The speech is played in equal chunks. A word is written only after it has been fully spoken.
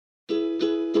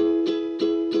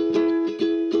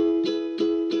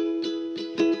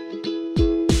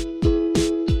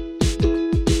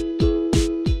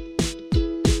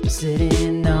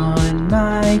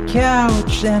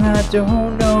couch and I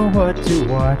don't know what to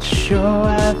watch. Oh,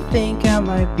 I think I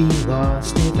might be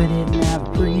lost if I didn't have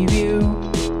a preview.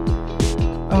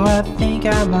 Oh, I think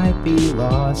I might be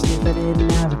lost if I didn't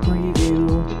have a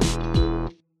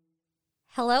preview.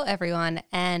 Hello, everyone,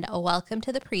 and welcome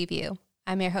to the preview.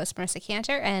 I'm your host, Marisa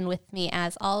Cantor, and with me,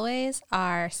 as always,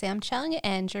 are Sam Chung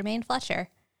and Jermaine Fletcher.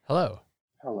 Hello.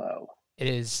 Hello. It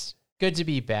is good to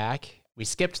be back. We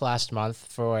skipped last month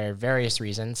for various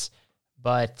reasons,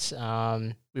 but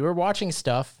we were watching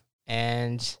stuff,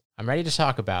 and I'm ready to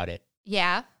talk about it.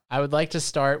 Yeah. I would like to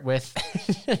start with,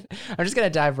 I'm just going to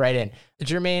dive right in.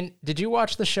 Jermaine, did you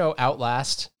watch the show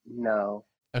Outlast? No.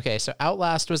 Okay, so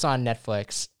Outlast was on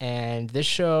Netflix, and this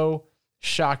show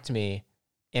shocked me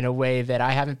in a way that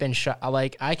I haven't been shocked.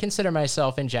 Like, I consider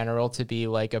myself in general to be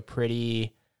like a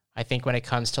pretty, I think when it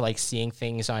comes to like seeing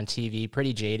things on TV,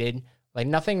 pretty jaded. Like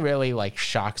nothing really like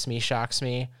shocks me.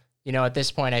 You know, at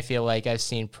this point, I feel like I've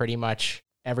seen pretty much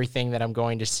everything that I'm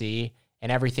going to see,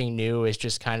 and everything new is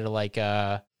just kind of like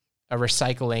a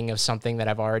recycling of something that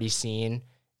I've already seen.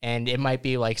 And it might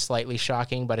be like slightly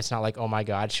shocking, but it's not like, oh my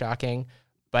God, shocking.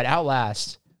 But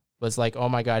Outlast was like, oh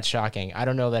my God, shocking. I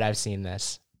don't know that I've seen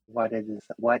this. What is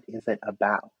it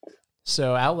about?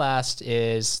 So Outlast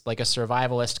is like a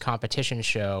survivalist competition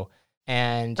show.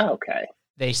 And Okay.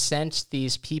 they sent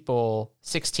these people,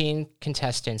 16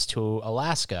 contestants, to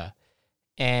Alaska.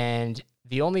 And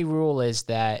the only rule is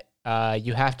that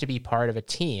you have to be part of a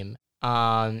team.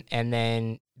 And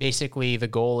then basically the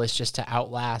goal is just to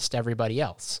outlast everybody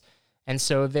else. And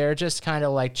so they're just kind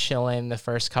of like chilling the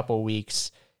first couple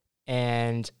weeks.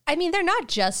 And I mean, they're not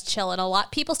just chilling a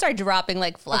lot. People start dropping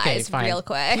like flies real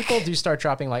quick. People do start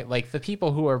dropping like the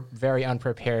people who are very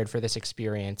unprepared for this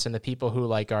experience, and the people who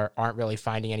like aren't really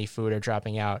finding any food or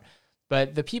dropping out.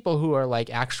 But the people who are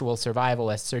like actual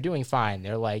survivalists are doing fine.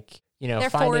 They're like, you know, they're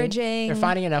foraging. They're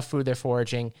finding enough food. They're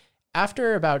foraging.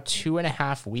 After about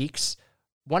 2.5 weeks,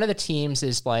 one of the teams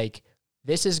is like,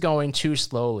 this is going too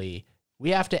slowly.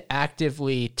 We have to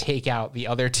actively take out the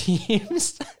other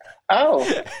teams. Oh.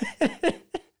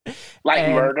 Like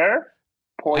murder?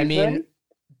 Poison? I mean,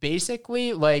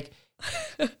 basically, like,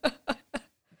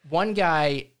 one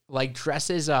guy, like,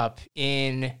 dresses up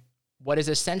in what is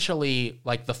essentially,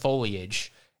 like, the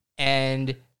foliage,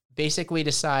 and basically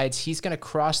decides he's going to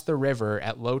cross the river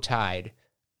at low tide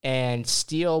and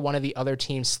steal one of the other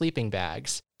team's sleeping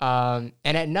bags. And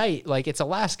at night, like, it's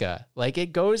Alaska. Like,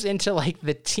 it goes into, like,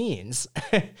 the teens.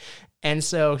 And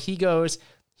so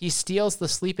he steals the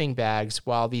sleeping bags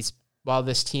while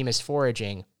this team is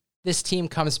foraging. This team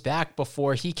comes back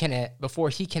before he can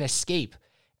escape.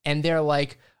 And they're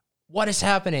like, what is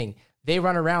happening? They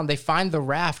run around, they find the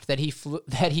raft that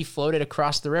he floated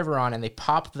across the river on, and they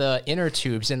pop the inner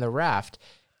tubes in the raft.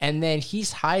 And then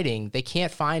he's hiding. They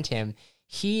can't find him.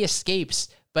 He escapes,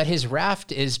 but his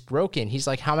raft is broken. He's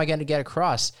like, how am I going to get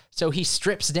across? So he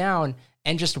strips down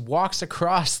and just walks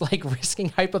across, like risking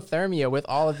hypothermia with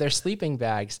all of their sleeping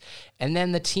bags. And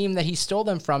then the team that he stole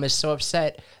them from is so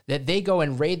upset that they go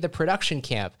and raid the production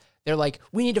camp. They're like,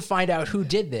 we need to find out who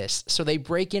did this. So they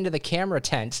break into the camera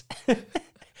tent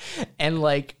and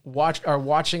like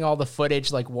watching all the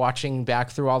footage, like watching back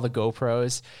through all the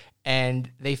GoPros. And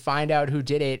they find out who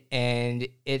did it, and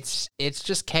it's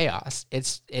just chaos.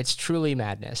 It's truly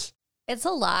madness. It's a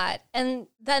lot. And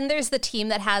then there's the team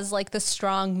that has like the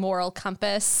strong moral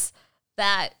compass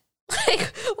that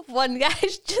like one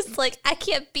guy's just like, I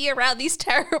can't be around these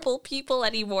terrible people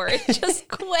anymore. It just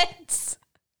quits.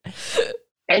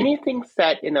 Anything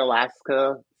set in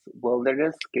Alaska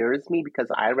wilderness scares me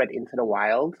because I read Into the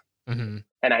Wild. Mm-hmm.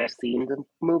 And I've seen the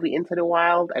movie Into the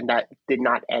Wild, and that did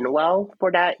not end well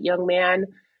for that young man.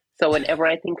 So whenever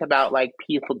I think about like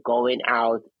people going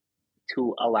out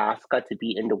to Alaska to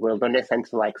be in the wilderness and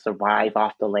to like survive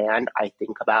off the land, I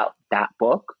think about that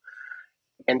book.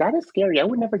 And that is scary. I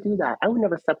would never do that. I would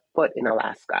never step foot in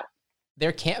Alaska.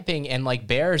 They're camping, and like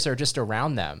bears are just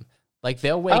around them. Like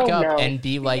they'll wake up and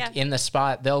be like in the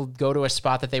spot. They'll go to a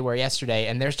spot that they were yesterday,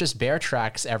 and there's just bear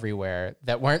tracks everywhere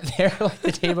that weren't there like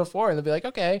the day before. And they'll be like,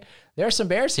 okay, there are some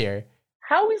bears here.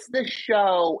 How is the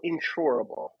show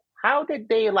insurable? How did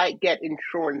they like get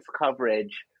insurance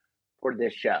coverage for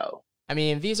this show? I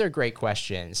mean, these are great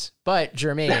questions, but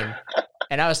Jermaine,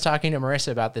 and I was talking to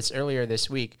Marisa about this earlier this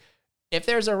week. If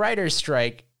there's a writer's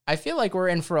strike, I feel like we're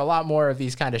in for a lot more of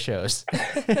these kind of shows.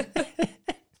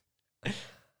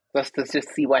 Let's just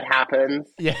see what happens.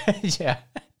 Yeah.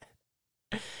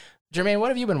 Jermaine, what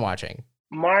have you been watching?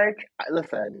 March,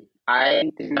 listen,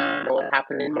 I did not know what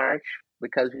happened in March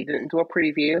because we didn't do a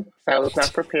preview, so I was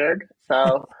not prepared.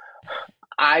 So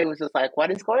I was just like,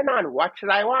 what is going on? What should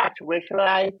I watch? Where should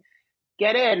I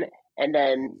get in? And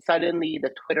then suddenly the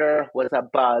Twitter was a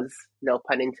buzz, no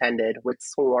pun intended, with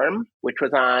Swarm, which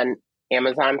was on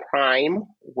Amazon Prime,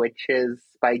 which is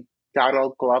by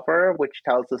Donald Glover, which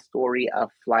tells the story of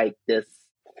like this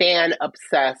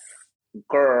fan-obsessed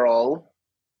girl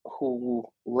who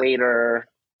later,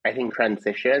 I think,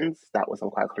 transitions. That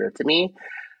wasn't quite clear to me.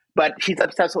 But she's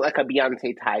obsessed with like a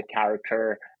Beyonce type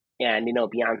character. And, you know,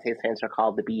 Beyonce's fans are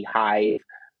called the Beehive.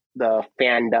 The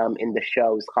fandom in the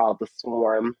show is called the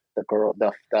Swarm. The girl,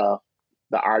 the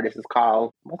artist is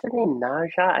called, what's her name? Naja?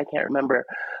 I can't remember.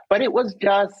 But it was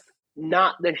just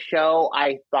not the show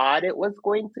I thought it was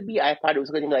going to be. I thought it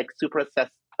was going to be like super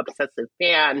obsessive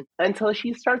fan until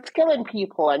she starts killing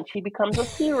people and she becomes a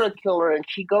serial killer and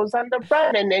she goes on the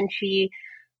run and then she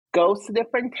goes to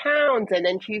different towns and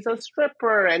then she's a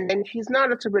stripper and then she's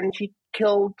not a stripper and she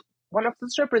killed one of the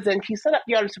strippers and she set up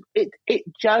the other. It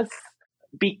just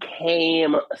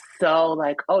became so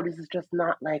like, oh, this is just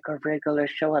not like a regular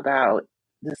show about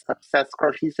this obsessed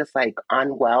girl. She's just like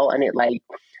unwell, and it like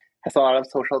has a lot of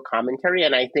social commentary.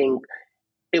 And I think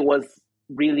it was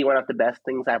really one of the best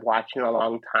things I've watched in a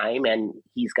long time. And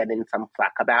he's getting some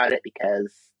flack about it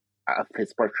because of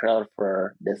his portrayal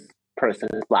for this person,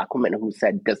 this Black woman, who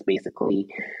said just basically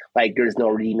like there's no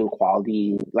redeeming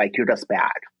quality, like you're just bad.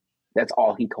 That's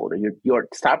all he told her. You're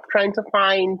stop trying to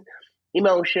find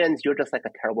emotions. You're just like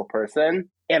a terrible person.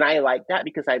 And I like that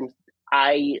because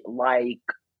I like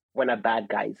when a bad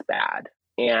guy's bad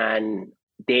and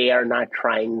they are not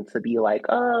trying to be like,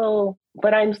 oh,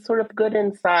 but I'm sort of good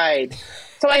inside.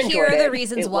 So I enjoyed here are it. the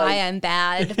reasons why I'm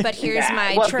bad, but here's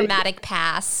my traumatic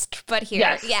past. But here,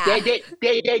 yes, yeah.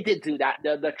 They did do that,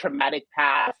 the traumatic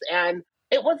past. And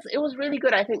it was really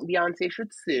good. I think Beyonce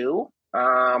should sue.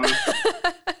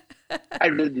 I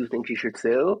really do think she should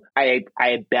sue. I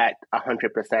bet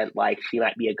 100% like she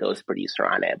might be a ghost producer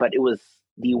on it. But it was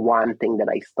the one thing that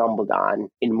I stumbled on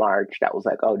in March that was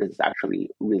like, oh, this is actually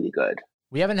really good.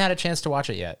 We haven't had a chance to watch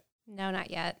it yet. No,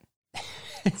 not yet.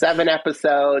 7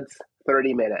 episodes,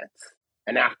 30 minutes,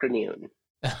 an afternoon.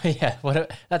 Yeah,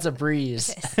 that's a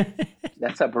breeze.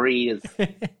 That's a breeze.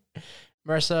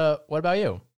 Marisa, what about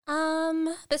you?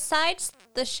 Besides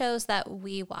the shows that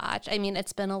we watch, I mean,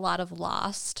 it's been a lot of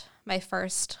Lost. My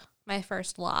first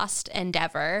Lost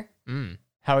endeavor.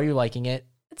 How are you liking it?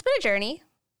 It's been a journey.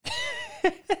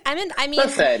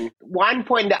 Listen, one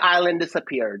point the island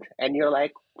disappeared, and you're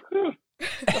like, what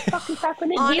the fuck is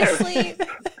happening honestly, here?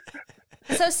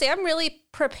 So Sam really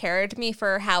prepared me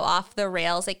for how off the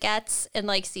rails it gets in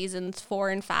like seasons 4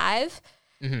 and 5.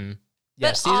 Mm-hmm. Yeah,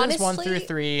 but seasons honestly, 1 through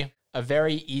 3, a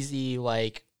very easy,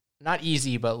 like, not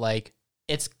easy, but like,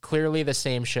 it's clearly the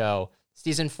same show.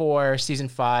 Season 4, season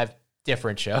 5,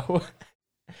 different show.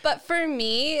 But for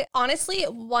me, honestly,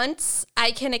 once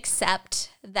I can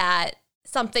accept that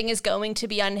something is going to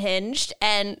be unhinged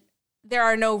and there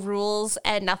are no rules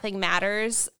and nothing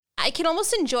matters, I can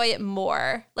almost enjoy it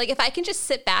more. Like if I can just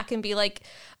sit back and be like,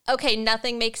 okay,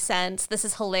 nothing makes sense. This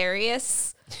is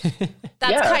hilarious.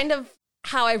 That's kind of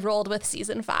how I rolled with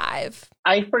season 5.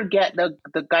 I forget the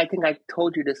guy, I think I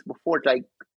told you this before, like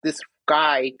this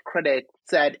guy, critic,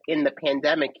 said in the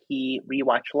pandemic he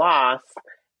rewatched Lost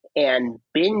and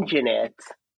binging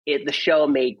it, the show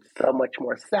made so much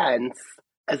more sense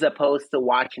as opposed to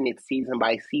watching it season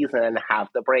by season and have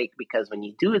the break, because when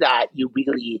you do that, you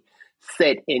really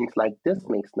sit into like, this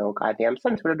makes no goddamn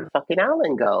sense. Where did the fucking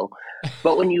Alan go?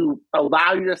 But when you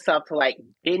allow yourself to like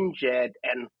binge it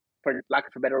and, for lack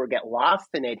of a better word, get lost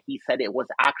in it, he said it was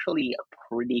actually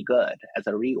pretty good as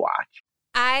a rewatch.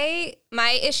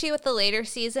 My issue with the later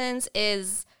seasons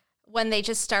is when they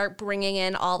just start bringing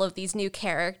in all of these new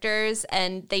characters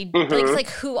and they like, it's like,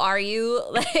 who are you?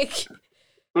 Like,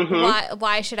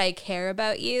 why should I care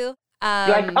about you? You're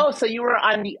like, oh, so you were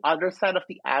on the other side of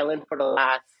the island for the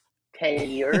last 10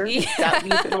 years that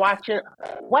you've been watching?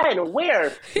 When?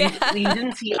 Where? Yeah. You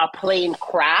didn't see a plane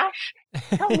crash?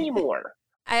 Tell me more.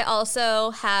 I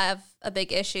also have a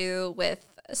big issue with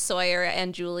Sawyer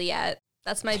and Juliet.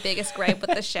 That's my biggest gripe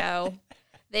with the show.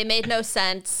 They made no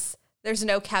sense. There's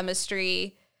no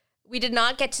chemistry. We did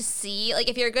not get to see, like,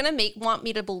 if you're going to want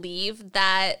me to believe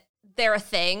that they're a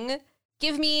thing,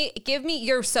 give me,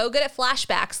 you're so good at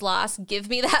flashbacks, Lost. Give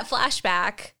me that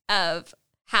flashback of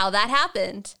how that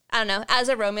happened. I don't know. As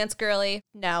a romance girly,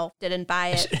 no, didn't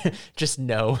buy it. Just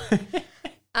no.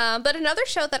 But another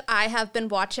show that I have been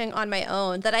watching on my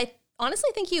own that I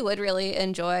honestly think you would really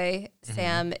enjoy,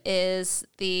 Sam, is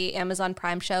the Amazon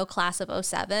Prime show Class of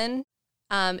 '07.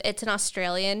 It's an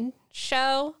Australian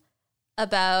show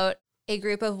about a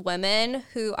group of women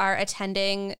who are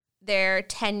attending their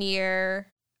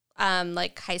 10-year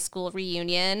like high school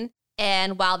reunion.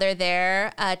 And while they're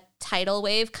there, a tidal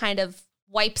wave kind of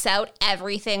wipes out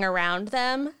everything around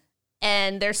them,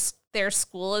 and their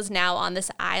school is now on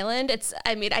this island.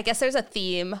 I guess there's a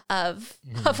theme of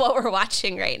what we're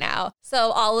watching right now.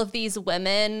 So all of these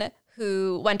women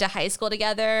who went to high school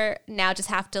together now just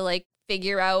have to like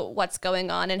figure out what's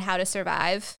going on and how to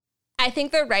survive. I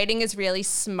think the writing is really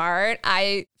smart.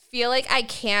 I feel like I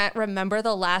can't remember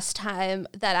the last time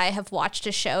that I have watched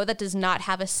a show that does not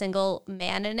have a single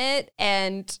man in it.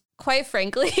 And quite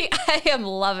frankly, I am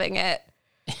loving it.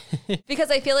 Because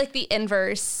I feel like the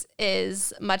inverse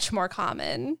is much more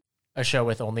common. A show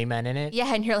with only men in it?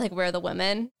 Yeah, and you're like, where are the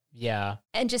women? Yeah.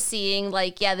 And just seeing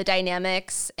like, the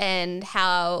dynamics and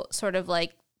how sort of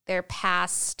like their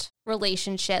past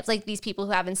relationships, like these people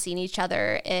who haven't seen each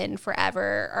other in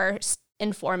forever are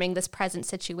informing this present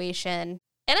situation.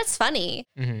 And it's funny.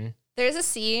 Mm-hmm. There's a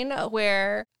scene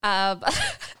where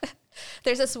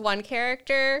there's this one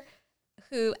character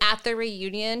who at the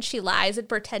reunion, she lies and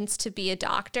pretends to be a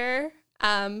doctor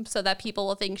so that people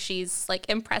will think she's like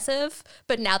impressive.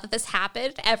 But now that this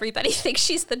happened, everybody thinks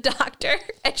she's the doctor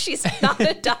and she's not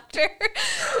a doctor.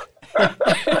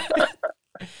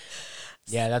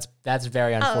 Yeah, that's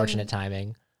very unfortunate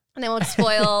timing. And I won't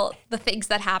spoil the things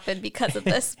that happen because of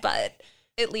this, but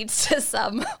it leads to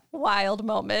some wild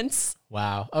moments.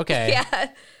 Wow. Okay. Yeah.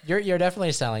 You're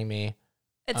definitely selling me.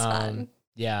 It's fun.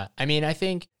 Yeah. I mean, I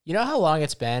think, you know how long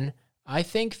it's been? I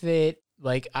think that,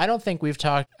 like, I don't think we've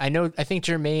talked. I think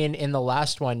Jermaine, in the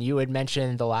last one, you had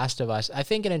mentioned The Last of Us. I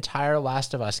think an entire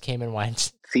Last of Us came and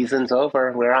went. Season's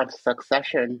over. We're on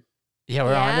Succession. Yeah,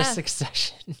 we're on to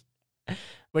Succession.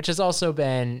 Which has also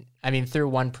been, I mean, through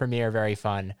one premiere, very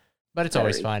fun. But it's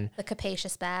always fun. The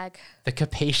capacious bag. The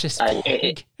capacious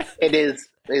bag. It is.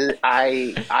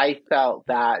 I felt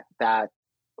that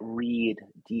read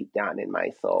deep down in my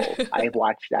soul. I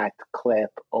watched that clip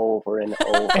over and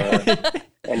over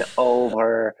and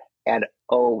over and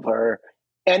over,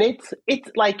 and it's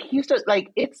like he's just like,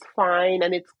 it's fine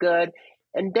and it's good.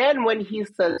 And then when he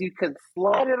says you can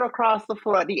slide it across the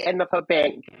floor at the end of a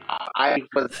bank, I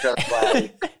was just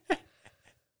like,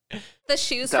 the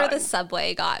shoes done. For the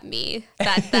subway got me.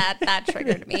 That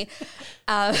triggered me.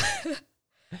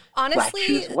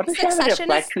 Honestly, what is Succession?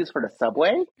 Black shoes for the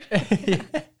subway?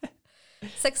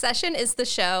 Succession is the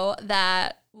show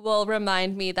that will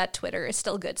remind me that Twitter is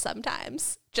still good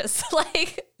sometimes. Just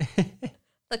like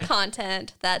the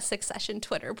content that Succession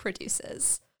Twitter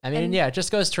produces. I mean, it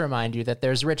just goes to remind you that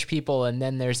there's rich people and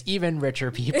then there's even richer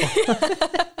people.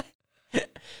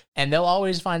 And they'll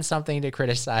always find something to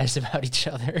criticize about each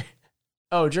other.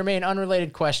 Oh, Jermaine,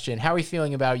 unrelated question. How are we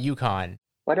feeling about UConn?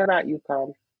 What about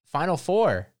UConn? Final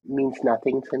Four. Means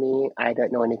nothing to me. I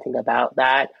don't know anything about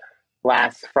that.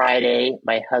 Last Friday,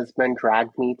 my husband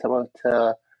dragged me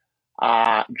to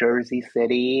Jersey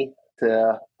City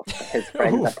to his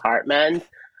friend's apartment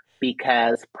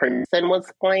because Princeton was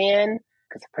playing.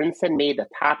 Because Princeton made the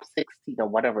top 16 or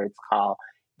whatever it's called.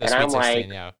 And I'm 16,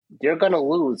 like, You're going to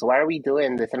lose. Why are we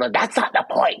doing this? And I'm like, that's not the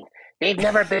point. They've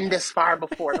never been this far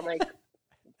before. And I'm like,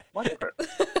 whatever.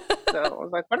 So I was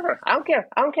like, whatever. I don't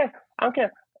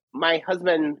care. My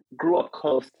husband grew up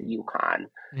close to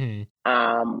UConn,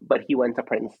 but he went to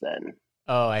Princeton.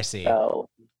 Oh, I see. So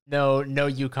no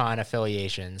UConn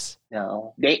affiliations.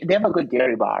 No, they have a good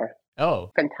dairy bar.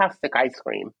 Oh, fantastic ice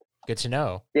cream. Good to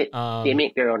know. They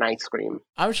make their own ice cream.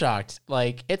 I'm shocked.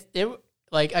 Like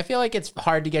like I feel like it's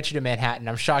hard to get you to Manhattan.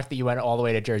 I'm shocked that you went all the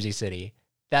way to Jersey City.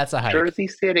 That's a hike. Jersey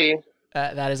City.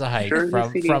 That is a hike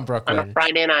from Brooklyn on a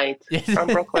Friday night from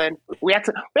Brooklyn. We had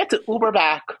to Uber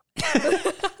back.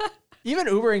 Even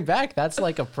Ubering back, that's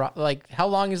like like how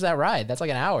long is that ride? That's like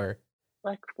an hour.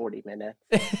 Like 40 minutes.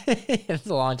 It's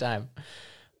a long time.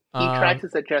 He tried to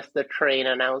suggest the train,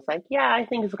 and I was like, yeah, I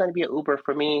think it's going to be an Uber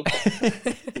for me.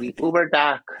 We Ubered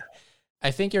back.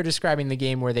 I think you're describing the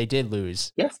game where they did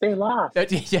lose. Yes, they lost.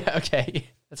 Yeah, okay.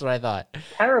 That's what I thought.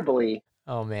 Terribly.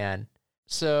 Oh, man.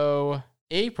 So,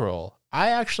 April. I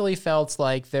actually felt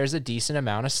like there's a decent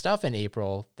amount of stuff in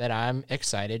April that I'm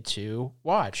excited to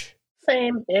watch.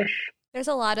 Same-ish. There's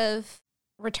a lot of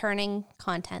returning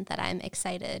content that I'm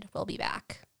excited will be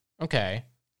back. Okay.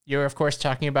 You're, of course,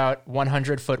 talking about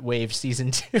 100-Foot Wave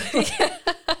Season 2.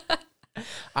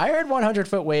 I heard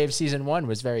 100-Foot Wave Season 1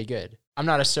 was very good. I'm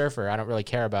not a surfer. I don't really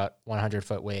care about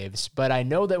 100-foot waves. But I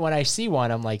know that when I see one,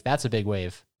 I'm like, that's a big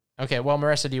wave. Okay, well,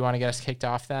 Marisa, do you want to get us kicked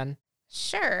off then?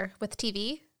 Sure. With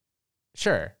TV?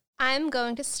 Sure. I'm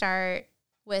going to start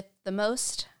with the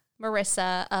most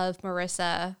Marisa of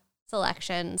Marisa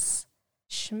selections.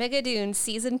 Schmigadoon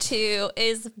Season 2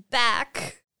 is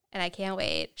back. And I can't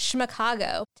wait.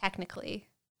 Schmigadoon, technically.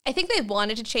 I think they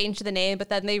wanted to change the name, but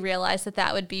then they realized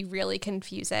that would be really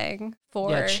confusing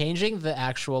for... Yeah, changing the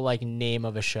actual, like, name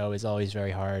of a show is always very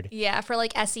hard. Yeah, for,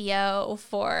 like, SEO,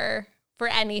 for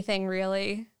anything,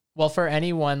 really. Well, for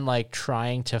anyone, like,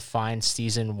 trying to find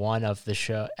season 1 of the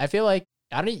show, I feel like,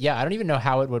 I don't even know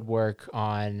how it would work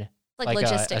on, like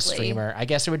logistically. a streamer. I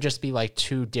guess it would just be, like,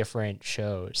 2 different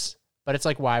shows. But it's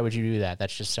like, why would you do that?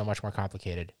 That's just so much more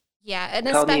complicated. Yeah, and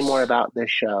Tell me more about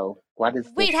this show. What is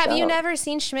this Wait, have show? you never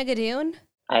seen Schmigadoon?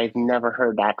 I've never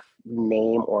heard that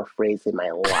name or phrase in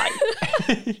my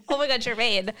life. Oh my god,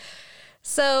 Jermaine.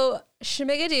 So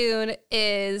Schmigadoon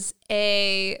is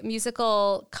a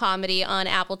musical comedy on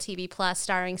Apple TV Plus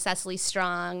starring Cecily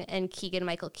Strong and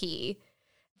Keegan-Michael Key.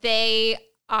 They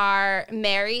are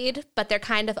married, but they're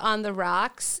kind of on the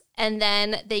rocks, and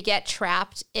then they get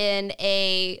trapped in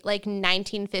a like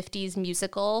 1950s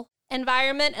musical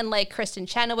environment, and like Kristen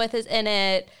Chenoweth is in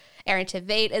it, Aaron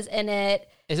Tveit is in it.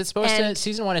 Is it supposed to?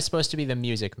 Season 1 is supposed to be The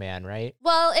Music Man, right?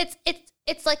 Well,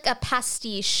 it's like a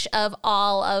pastiche of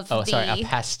all of a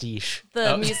pastiche.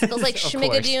 The musicals. Like Of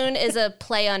Schmigadoon is a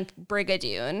play on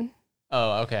Brigadoon.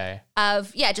 Oh, okay.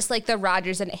 Just like the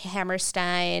Rodgers and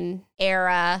Hammerstein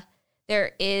era.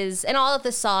 There is, and all of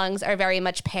the songs are very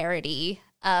much parody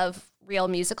of real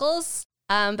musicals.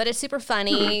 But it's super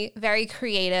funny, very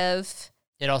creative.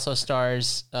 It also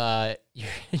stars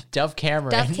Dove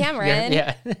Cameron. Dove Cameron.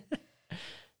 Yeah.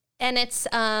 And it's,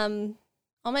 oh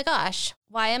my gosh,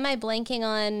 why am I blanking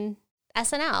on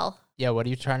SNL? Yeah, what are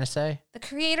you trying to say? The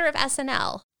creator of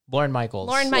SNL. Lorne Michaels.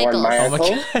 Lorne Michaels.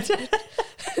 Oh, my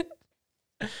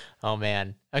God. Oh,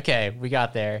 man. Okay, we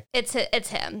got there. It's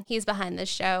him. He's behind this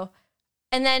show.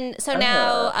 And then, so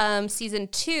now season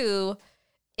 2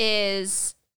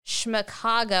 is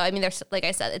Schmicago. I mean, there's, like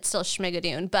I said, it's still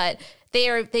Schmigadoon, but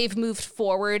they've moved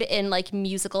forward in like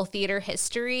musical theater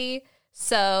history.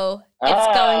 So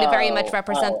it's going to very much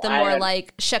represent the more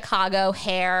like Chicago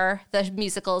Hair, the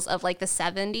musicals of like the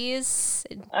 70s.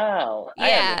 Oh, yeah.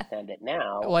 I understand it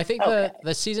now. Well, I think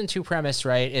the season 2 premise,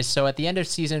 right, is so at the end of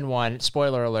season 1,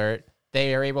 spoiler alert,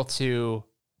 they are able to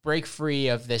break free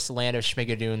of this land of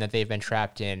Schmigadoon that they've been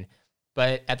trapped in.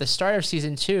 But at the start of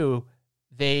season 2,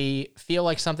 they feel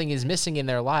like something is missing in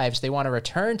their lives. They want to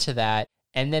return to that,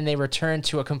 and then they return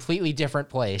to a completely different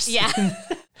place. Yeah.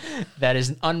 That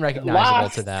is unrecognizable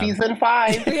to them. Season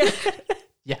 5.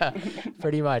 Yeah,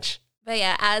 pretty much. But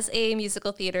yeah, as a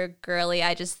musical theater girly,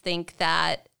 I just think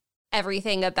that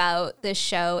everything about this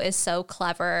show is so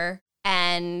clever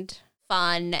and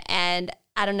fun. And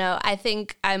I don't know, I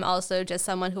think I'm also just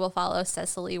someone who will follow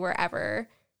Cecily wherever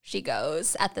she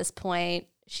goes at this point.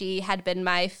 She had been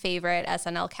my favorite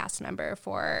SNL cast member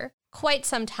for quite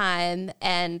some time,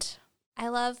 and I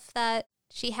love that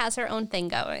she has her own thing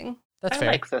going. That's I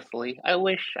fair. like Cecily. I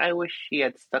wish she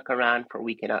had stuck around for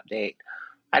Weekend Update.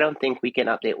 I don't think Weekend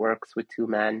Update works with 2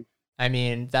 men. I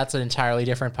mean, that's an entirely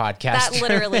different podcast. That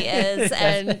literally is,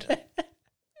 and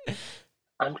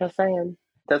I'm just saying.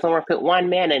 It doesn't work with 1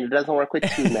 man, and it doesn't work with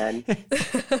 2 men.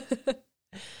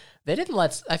 They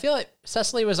didn't I feel like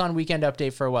Cecily was on Weekend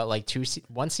Update for what, like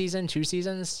 1 season, 2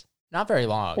 seasons? Not very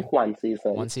long. I think 1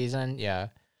 season. 1 season, yeah.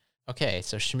 Okay,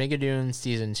 so Schmigadoon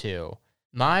season 2.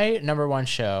 My number 1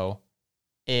 show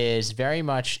is very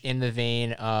much in the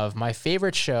vein of my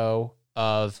favorite show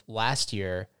of last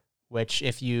year, which,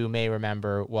 if you may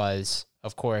remember, was,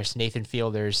 of course, Nathan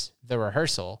Fielder's The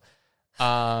Rehearsal.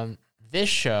 This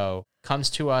show comes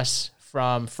to us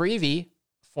from Freevee,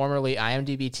 formerly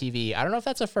IMDb TV. I don't know if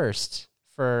that's a first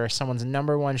for someone's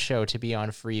number 1 show to be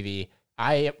on Freevee.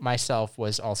 I myself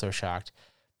was also shocked.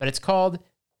 But it's called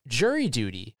Jury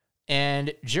Duty.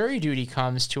 And Jury Duty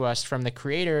comes to us from the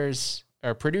creators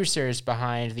or producers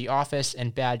behind The Office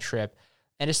and Bad Trip.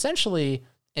 And essentially,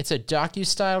 it's a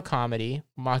docu-style comedy,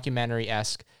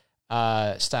 mockumentary-esque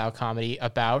style comedy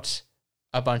about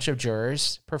a bunch of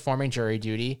jurors performing jury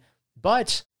duty.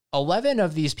 But 11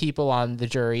 of these people on the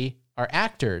jury are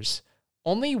actors.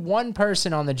 Only 1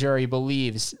 person on the jury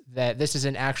believes that this is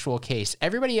an actual case.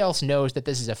 Everybody else knows that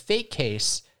this is a fake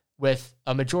case with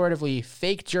a majoritively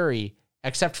fake jury,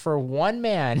 except for 1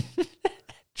 man,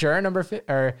 juror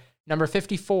number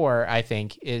 54, I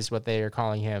think, is what they are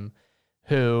calling him,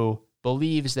 who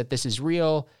believes that this is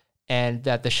real and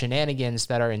that the shenanigans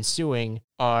that are ensuing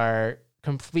are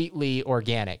completely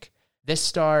organic. This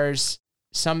stars,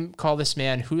 some call this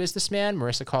man, who is this man?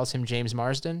 Marisa calls him James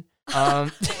Marsden. I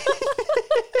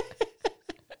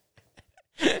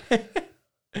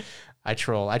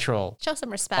troll. show some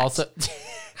respect. Also,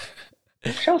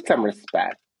 Show some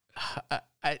respect.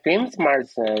 James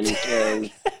Marsden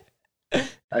is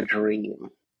a dream.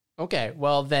 Okay,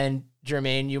 well then,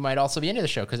 Jermaine, you might also be into the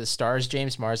show because it stars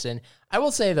James Marsden. I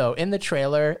will say, though, in the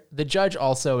trailer, the judge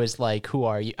also is like, who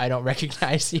are you? I don't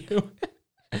recognize you.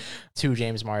 To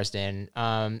James Marsden.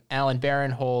 Alan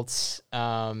Barinholtz,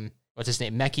 what's his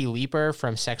name? Mecky Leeper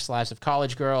from Sex Lives of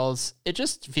College Girls. It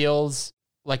just feels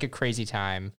like a crazy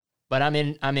time. But I'm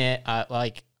in, I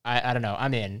don't know,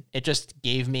 I'm in. It just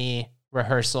gave me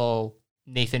rehearsal,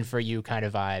 Nathan For You kind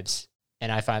of vibes.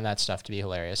 And I find that stuff to be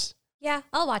hilarious. Yeah,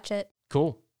 I'll watch it.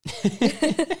 Cool.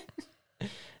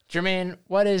 Jermaine,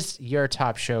 what is your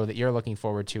top show that you're looking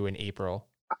forward to in April?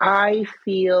 I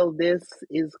feel this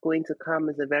is going to come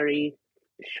as a very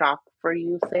shock for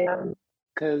you, Sam,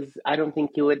 because I don't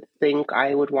think you would think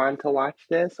I would want to watch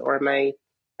this or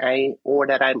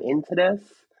that I'm into this.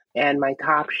 And my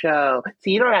top show.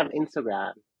 See, you don't have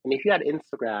Instagram. And if you had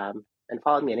Instagram and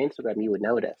followed me on Instagram, you would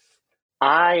notice.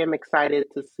 I am excited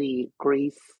to see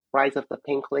Grease, Rise of the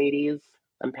Pink Ladies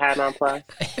on Paramount Plus.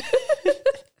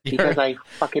 Because I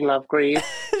fucking love Grease.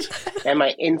 And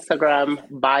my Instagram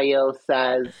bio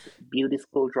says beauty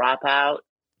school dropout.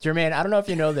 Jermaine, I don't know if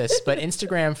you know this, but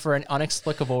Instagram for an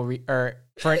inexplicable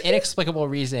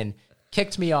reason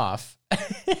kicked me off.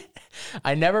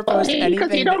 I never post anything.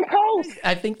 Because you don't post.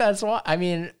 I think that's why. I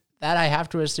mean, that I have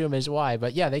to assume is why.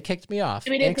 But yeah, they kicked me off.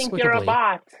 Maybe they think you're a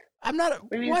bot. I'm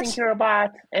not. Maybe you think you're a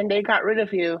bot, and they got rid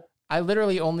of you. I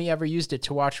literally only ever used it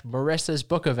to watch Marisa's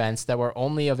book events that were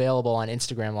only available on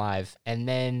Instagram Live. And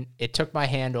then it took my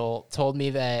handle, told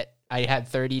me that I had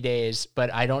 30 days,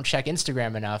 but I don't check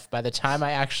Instagram enough. By the time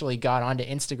I actually got onto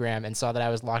Instagram and saw that I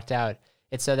was locked out,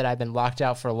 it said that I'd been locked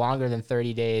out for longer than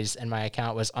 30 days and my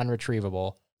account was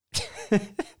unretrievable.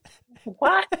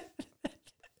 What?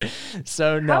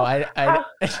 So no,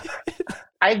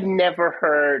 I've never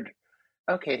heard.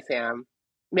 Okay, Sam.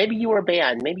 Maybe you were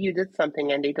banned. Maybe you did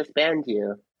something and they just banned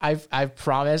you. I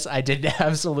promise I did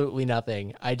absolutely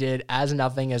nothing. I did as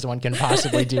nothing as one can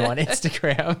possibly do on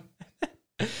Instagram.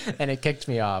 And it kicked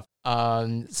me off.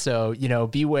 So,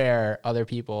 beware other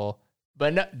people.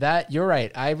 But no, you're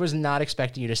right. I was not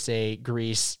expecting you to say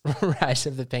Grease, Rise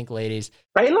of the Pink Ladies.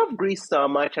 I love Grease so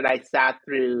much that I sat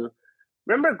through.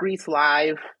 Remember Grease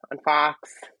Live on Fox?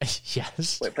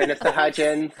 Yes. With Vanessa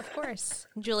Hudgens? Of course.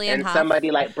 Julianne And Hough. somebody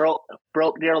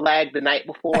broke their leg the night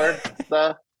before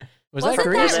the... Was Wasn't that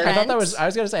Grease? that I thought Rent? I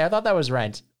was going to say, I thought that was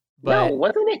Rent. But No,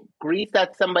 wasn't it Grease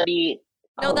that somebody...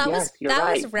 No, that yes, you're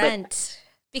was right. Rent.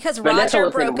 Because Vanessa Roger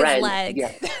was in broke his Rent. leg.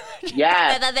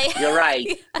 Yes, And then you're right.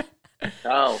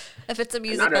 Oh, If it's a another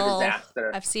musical,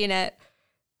 disaster. I've seen it.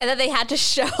 And then they had to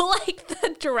show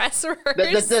the dress rehearsal.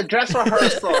 The dress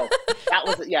rehearsal. That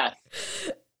was, yes.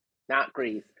 Not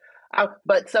Grease.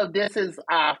 But so this is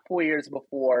 4 years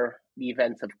before the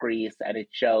events of Grease, and it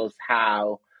shows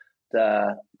how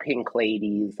the Pink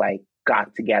Ladies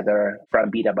got together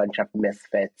from being a bunch of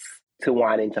misfits to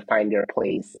wanting to find their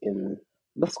place in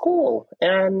the school.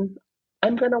 And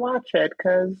I'm going to watch it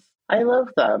because I love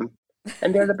them.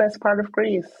 And they're the best part of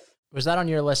Grease. was that on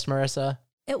your list, Marisa?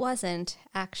 It wasn't,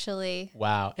 actually.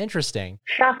 Wow. Interesting.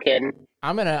 Shocking.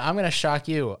 I'm gonna shock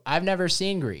you. I've never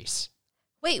seen Grease.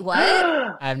 Wait, what?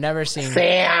 I've never seen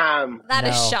Sam. That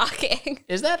is No. shocking.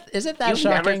 Is it that You've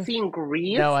shocking? never seen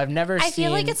Grease? No, I've never seen. I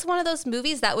feel like it's one of those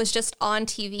movies that was just on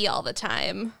TV all the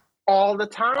time. All the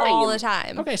time. All the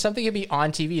time. Okay, something could be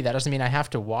on TV. That doesn't mean I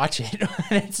have to watch it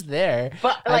when it's there.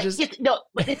 But I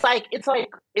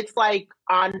it's like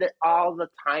on all the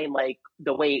time, like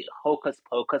the way Hocus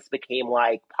Pocus became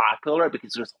popular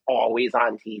because it was always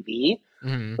on TV.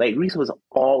 Mhm. Like Grease was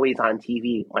always on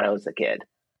TV when I was a kid.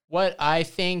 What I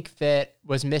think that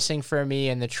was missing for me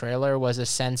in the trailer was a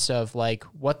sense of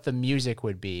what the music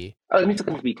would be. Oh, the music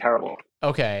can be terrible.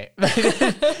 Okay.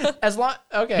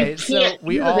 Okay, so Here's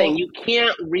we the all thing, you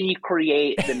can't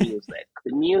recreate the music.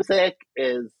 The music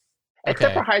is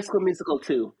except Okay. for High School Musical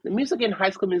 2. The music in High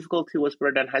School Musical 2 was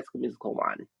better than High School Musical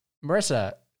 1.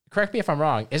 Marisa, correct me if I'm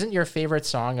wrong. Isn't your favorite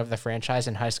song of the franchise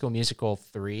in High School Musical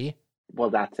 3? Well,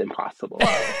 that's impossible.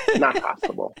 Not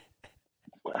possible.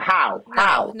 How?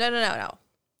 No.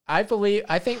 I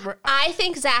I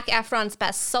think Zac Efron's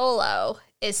best solo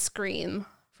is Scream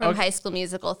from Okay. High School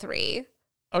Musical 3.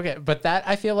 Okay, but that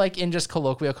I feel like in just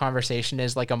colloquial conversation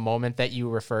is a moment that you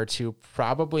refer to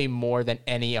probably more than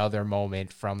any other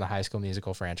moment from the High School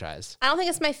Musical franchise. I don't think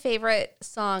it's my favorite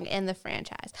song in the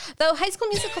franchise. Though High School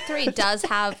Musical 3 does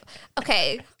have...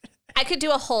 Okay, I could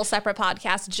do a whole separate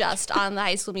podcast just on the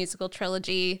High School Musical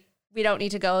trilogy. We don't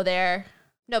need to go there.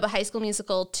 No, but High School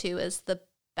Musical 2 is the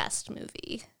best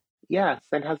movie Yes,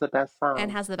 and has the best song.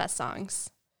 and has the best songs.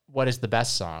 What is the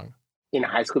best song in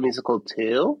High School Musical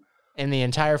 2? in the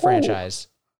entire franchise?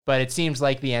 But it seems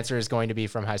like the answer is going to be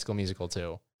from High School Musical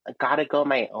 2. Gotta Go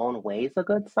My Own Way is a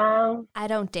good song. I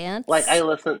Don't Dance. Like,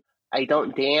 I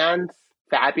Don't Dance.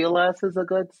 Fabulous is a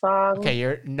good song. Okay,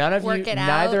 Work It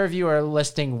neither Out. of you are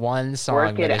listing one song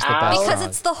Work that It is the Out. best Because song.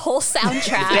 it's the whole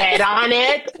soundtrack. Get on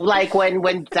it. Like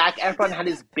when Zac Efron had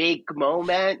his big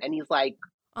moment and he's like,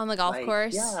 On the golf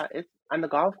course. Yeah, it's on the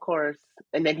golf course.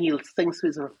 And then he sings to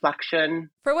his reflection.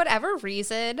 For whatever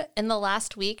reason, in the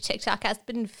last week, TikTok has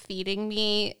been feeding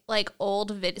me like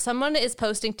old Someone is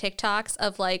posting TikToks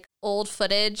of like old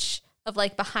footage of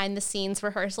like behind the scenes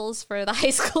rehearsals for the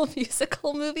High School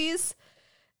Musical movies.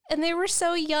 And they were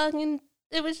so young, and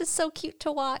it was just so cute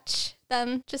to watch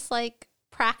them just like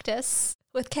practice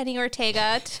with Kenny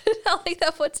Ortega to telling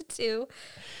them what to do.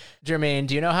 Jermaine,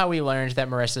 do you know how we learned that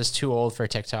Marissa's too old for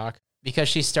TikTok? Because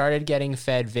she started getting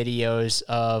fed videos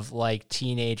of like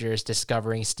teenagers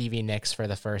discovering Stevie Nicks for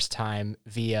the first time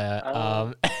via.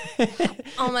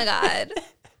 Oh my God.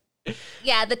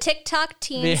 Yeah, the TikTok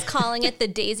teens calling it the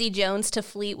Daisy Jones to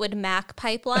Fleetwood Mac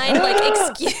pipeline. Like,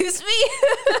 excuse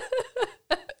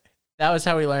me? That was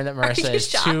how we learned that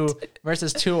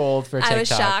Marissa's too old for TikTok. I was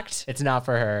shocked. It's not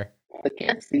for her. The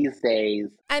kids these days.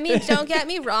 I mean, don't get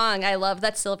me wrong. I love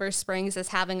that Silver Springs is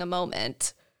having a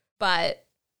moment, but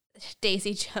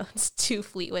Daisy Jones to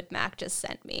Fleetwood Mac just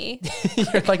sent me.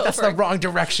 You're like, that's the wrong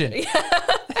direction.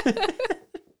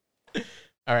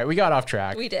 All right, we got off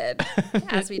track. We did,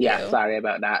 as we do. Yeah, sorry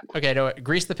about that. Okay, no,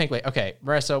 grease the pink lady. Okay,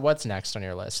 Marissa, what's next on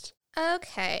your list?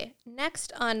 Okay,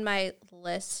 next on my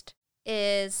list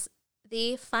is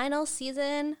the final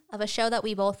season of a show that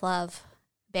we both love,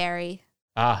 Barry.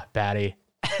 Ah, Batty.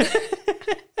 It's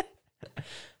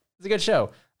a good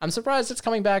show. I'm surprised it's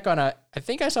coming back I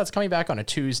think I saw it's coming back on a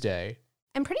Tuesday.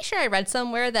 I'm pretty sure I read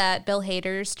somewhere that Bill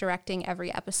Hader's directing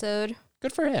every episode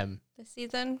Good for him. this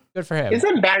season. Good for him.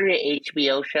 Isn't Barry an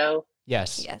HBO show?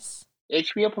 Yes. Yes.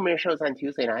 HBO premiere shows on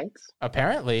Tuesday nights?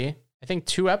 Apparently. I think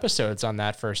 2 episodes on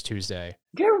that first Tuesday.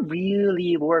 They're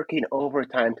really working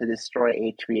overtime to destroy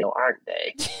HBO, aren't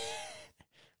they?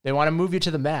 They want to move you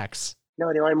to the max.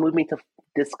 No, they want to move me to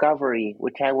Discovery,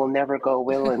 which I will never go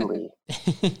willingly.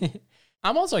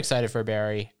 I'm also excited for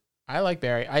Barry. I like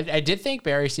Barry. I did think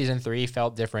Barry season 3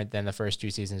 felt different than the first 2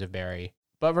 seasons of Barry.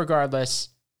 But regardless,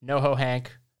 NoHo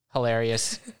Hank,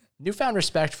 hilarious. Newfound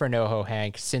respect for NoHo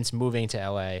Hank since moving to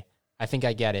LA. I think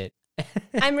I get it.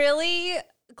 I'm really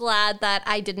glad that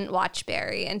I didn't watch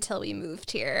Barry until we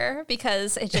moved here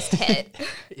because it just hit.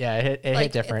 Yeah, it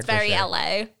hit different. It's very for sure.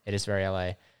 LA. It is very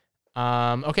LA.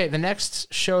 Okay, the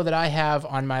next show that I have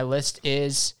on my list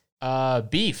is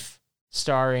Beef,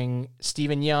 starring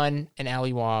Steven Yeun and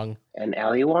Ali Wong. And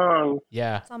Ali Wong.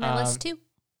 Yeah. It's on my list too.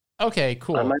 Okay,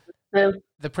 cool. On my list.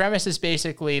 The premise is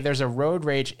basically there's a road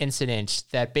rage incident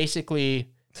that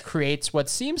basically creates what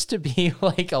seems to be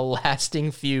like a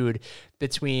lasting feud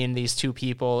between these two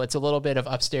people. It's a little bit of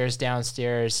upstairs,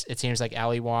 downstairs. It seems like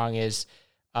Ali Wong is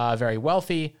very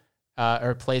wealthy,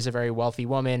 or plays a very wealthy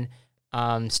woman.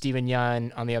 Steven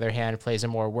Yeun, on the other hand, plays a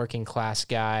more working class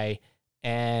guy.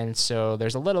 And so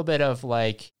there's a little bit of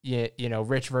like, you know,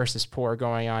 rich versus poor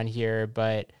going on here.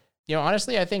 But, you know,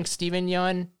 honestly, I think Steven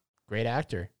Yeun, great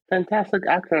actor. Fantastic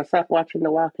actor. I stopped watching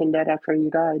The Walking Dead after he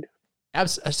died.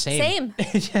 Same.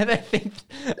 Yeah,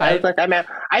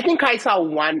 I think I saw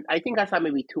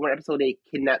maybe 2 more episodes. They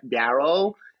kidnapped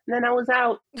Daryl, and then I was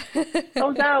out.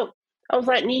 I was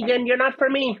like, Negan, you're not for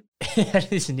me.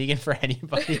 Is Negan for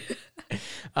anybody?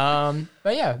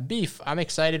 But yeah, Beef. I'm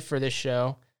excited for this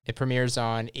show. It premieres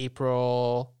on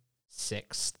April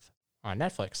 6th on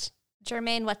Netflix.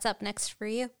 Jermaine, what's up next for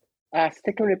you?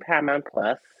 Sticking with Paramount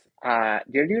Plus,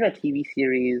 they're doing a TV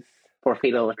series for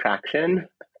Fatal Attraction,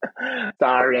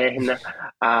 starring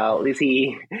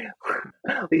Lizzie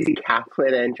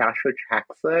Kaplan and Joshua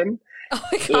Jackson. Oh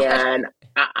my God. And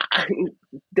I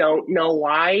don't know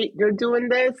why they're doing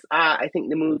this. I think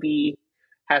the movie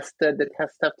has stood the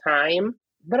test of time,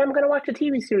 but I'm going to watch a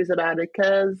TV series about it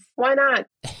because why not?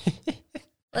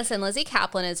 Listen, Lizzie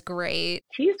Kaplan is great.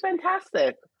 She's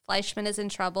fantastic. Fleischman is in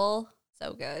trouble.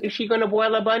 So good. Is she going to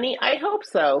boil a bunny? I hope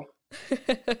so. Oh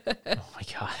my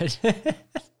God.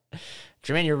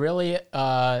 Jermaine, you're really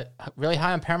high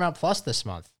on Paramount Plus this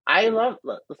month.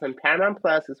 Listen, Paramount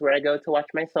Plus is where I go to watch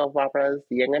my soap operas,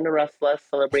 The Young and the Restless,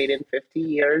 celebrating 50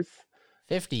 years.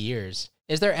 50 years.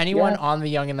 Is there anyone on The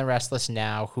Young and the Restless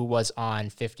now who was on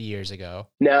 50 years ago?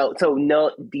 No.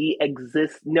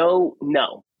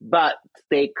 But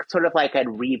they sort of like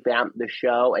had revamped the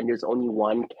show, and there's only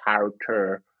one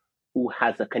character who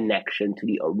has a connection to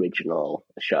the original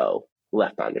show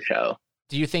left on the show.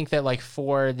 Do you think that like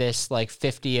for this like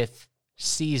 50th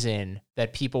season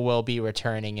that people will be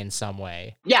returning in some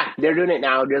way? Yeah, they're doing it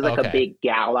now. There's like Okay. a big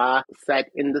gala set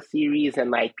in the series,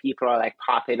 and like people are like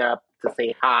popping up to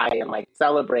say hi and like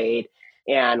celebrate.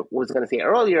 And what I was going to say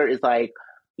earlier is like,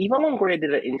 Eva Longoria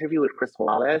did an interview with Chris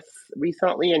Wallace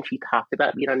recently, and she talked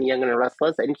about being on Young and the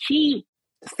Restless, and she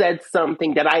said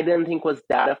something that I didn't think was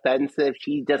that offensive.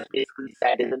 She just basically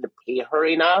said it didn't pay her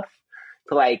enough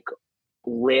to like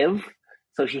live.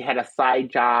 So she had a side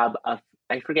job of,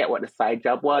 I forget what the side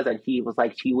job was, and she was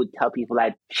like, she would tell people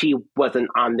that she wasn't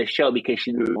on the show because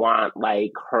she didn't want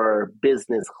like her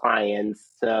business clients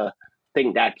to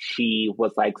think that she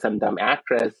was like some dumb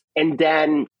actress. And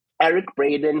then Eric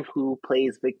Braeden, who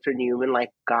plays Victor Newman, like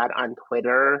got on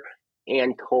Twitter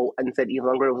and said Eva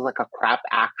Longoria was like a crap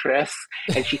actress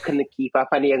and she couldn't keep up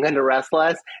on Young and the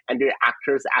Restless, and the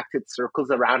actors acted circles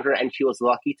around her, and she was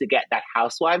lucky to get that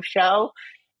Housewives show.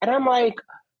 And I'm like,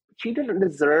 she didn't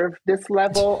deserve this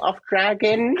level of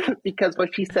dragon because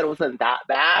what she said wasn't that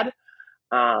bad.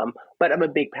 But I'm a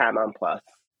big Paramount Plus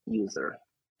user.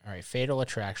 All right, Fatal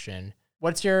Attraction.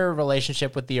 What's your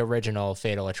relationship with the original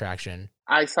Fatal Attraction?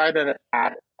 I saw it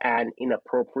at an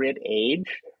inappropriate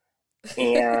age,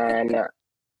 and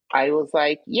I was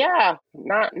like, yeah,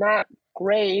 not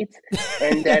great.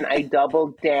 And then I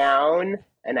doubled down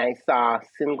and I saw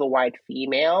Single White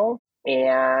Female,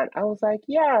 and I was like,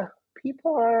 yeah,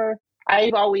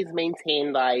 I've always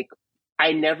maintained like,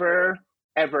 I never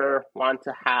ever want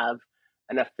to have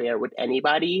an affair with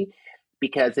anybody,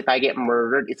 because if I get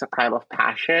murdered, it's a crime of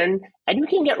passion, and you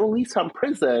can get released from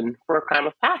prison for a crime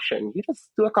of passion. You just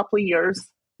do a couple of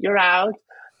years, you're out.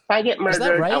 If I get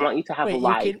murdered, right? I want you to have a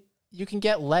life. You can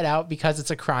get let out because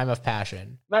it's a crime of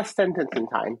passion. Less sentencing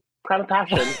time. Crime of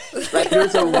passion. Like,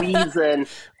 there's a reason.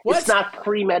 What? It's not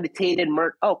premeditated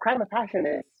murder. Oh, crime of passion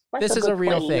is. This is a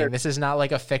real thing. Years. This is not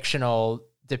like a fictional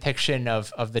depiction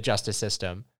of the justice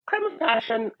system. Crime of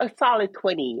passion, a solid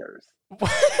 20 years.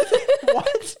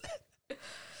 What?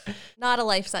 Not a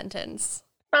life sentence.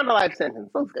 Not a life sentence.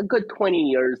 So a good 20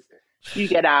 years. You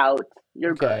get out.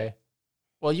 You're good.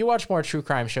 Well, you watch more true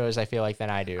crime shows, I feel like,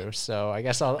 than I do. So I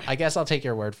guess I'll take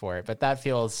your word for it. But that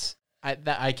feels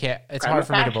I can't. It's hard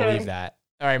for me to believe that.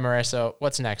 All right, Marisa,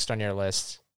 what's next on your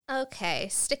list? Okay,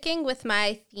 sticking with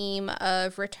my theme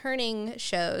of returning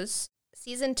shows,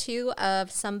 season 2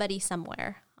 of Somebody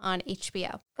Somewhere on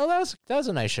HBO. Oh, that was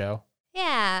a nice show.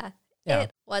 Yeah. Yeah.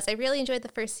 It was. I really enjoyed the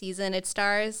first season. It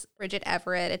stars Bridget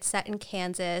Everett. It's set in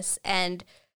Kansas, and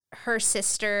her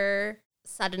sister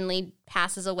suddenly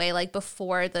passes away like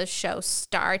before the show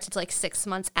starts. It's like 6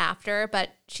 months after,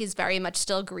 but she's very much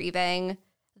still grieving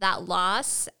that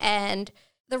loss. And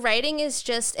the writing is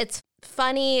just, it's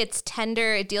funny, it's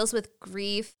tender, it deals with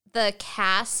grief. The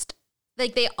cast,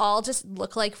 like, they all just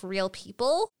look like real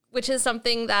people, which is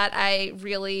something that I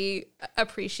really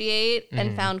appreciate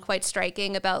and found quite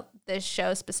striking about this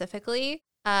show specifically.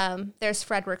 There's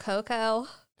Fred Rococo.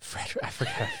 I forgot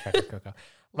Fred Rococo.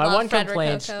 My one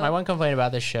complaint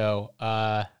about this show,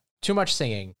 too much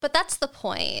singing. But that's the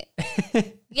point.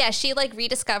 Yeah, she like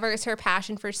rediscovers her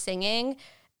passion for singing.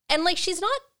 And like, she's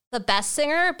not the best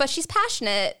singer, but she's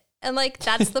passionate. And like,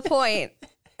 that's the point.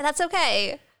 And that's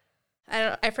okay.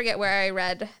 I forget where I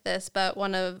read this, but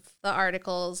one of the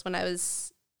articles when I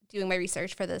was doing my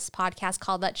research for this podcast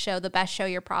called that show the best show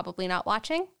you're probably not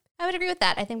watching. I would agree with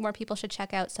that. I think more people should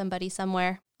check out Somebody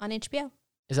Somewhere on HBO.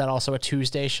 Is that also a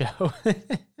Tuesday show?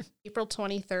 April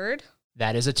 23rd.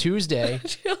 That is a Tuesday.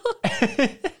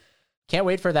 Can't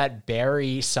wait for that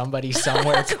Barry Somebody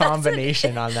Somewhere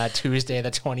combination on that Tuesday,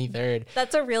 the 23rd.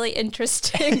 That's a really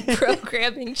interesting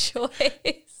programming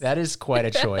choice. That is quite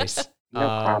a choice. No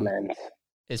comment.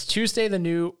 Is Tuesday the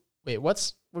new... Wait, would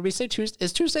we say Tuesday?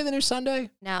 Is Tuesday the new Sunday?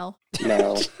 No.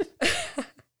 No.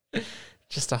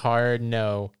 Just a hard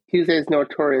no. Tuesday is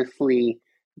notoriously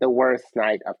the worst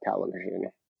night of television.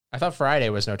 I thought Friday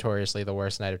was notoriously the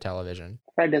worst night of television.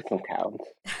 Friday doesn't count.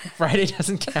 Friday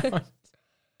doesn't count.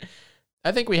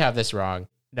 I think we have this wrong.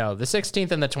 No, the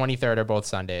 16th and the 23rd are both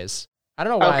Sundays. I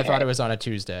don't know why I thought it was on a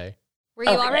Tuesday. Were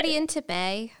you already into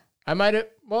May? I might have.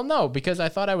 Well, no, because I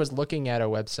thought I was looking at a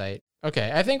website.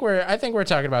 Okay, I think we're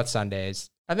talking about Sundays.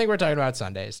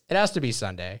 It has to be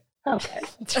Sunday. Okay.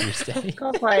 Tuesday. I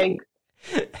was like,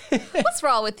 what's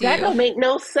wrong with you? That don't make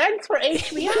no sense for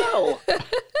HBO.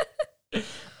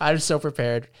 I'm so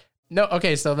prepared. No,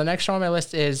 okay, so the next show on my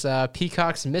list is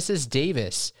Peacock's Mrs.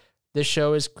 Davis. This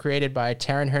show is created by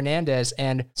Taryn Hernandez,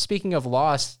 and speaking of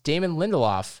Lost, Damon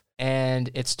Lindelof, and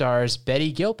it stars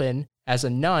Betty Gilpin as a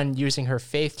nun using her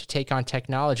faith to take on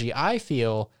technology. I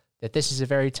feel that this is a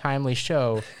very timely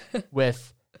show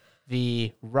with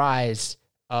the rise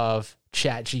of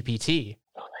ChatGPT.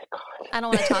 Oh my God. I don't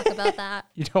want to talk about that.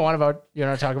 You don't want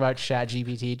to talk about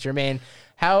ChatGPT. Jermaine,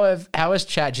 how has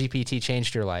ChatGPT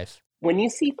changed your life? When you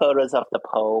see photos of the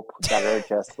Pope that are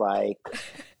just like,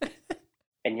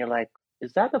 and you're like,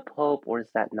 is that the Pope or is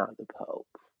that not the Pope?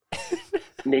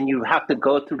 And then you have to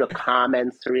go through the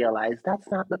comments to realize that's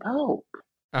not the Pope.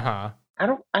 Uh-huh. I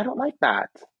don't like that.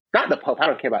 Not the Pope. I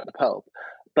don't care about the Pope.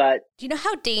 But do you know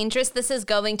how dangerous this is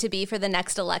going to be for the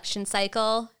next election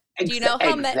cycle? Do you know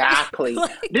how exactly?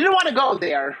 Didn't want to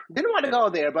go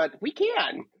there, but we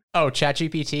can. Oh,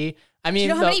 ChatGPT. I mean,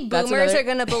 do you know how many boomers are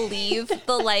going to believe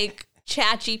the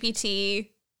ChatGPT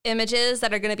images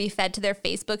that are going to be fed to their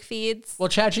Facebook feeds? Well,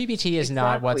 ChatGPT is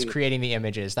not what's creating the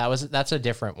images. That's a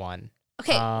different one.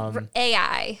 Okay,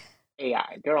 AI.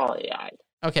 They're all AI.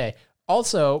 Okay.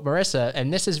 Also, Marisa,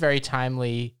 and this is very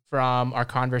timely from our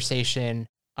conversation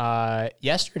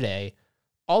yesterday,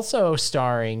 also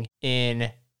starring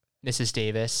in Mrs.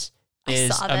 Davis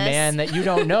is a man that you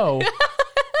don't know,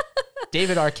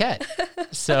 David Arquette.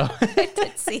 So I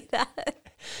did see that.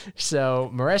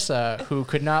 So Marisa, who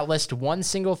could not list one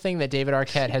single thing that David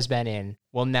Arquette has been in,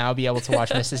 will now be able to watch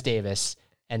Mrs. Davis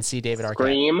and see David Arquette.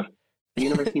 Scream? Have you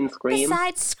never seen Scream?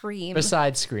 Besides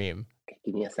Scream. Okay,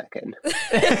 give me a second.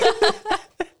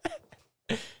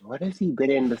 What has he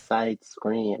been in besides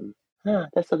Scream?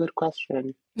 That's a good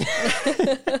question.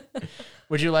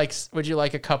 Would you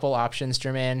like a couple options,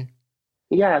 Jermaine?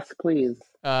 Yes, please.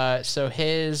 So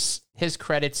his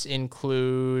credits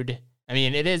include, I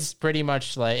mean, it is pretty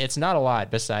much like, it's not a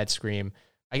lot besides Scream.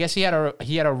 I guess he had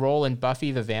a role in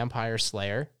Buffy the Vampire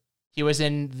Slayer. He was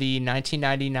in the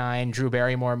 1999 Drew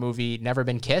Barrymore movie Never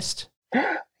Been Kissed.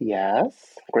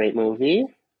 Yes, great movie.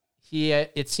 He,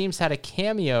 it seems, had a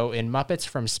cameo in Muppets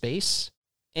from Space,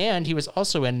 and he was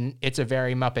also in It's a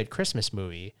Very Muppet Christmas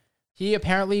Movie. He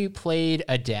apparently played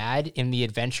a dad in The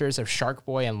Adventures of Shark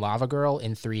Boy and Lava Girl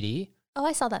in 3D. Oh,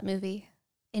 I saw that movie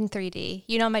in 3D.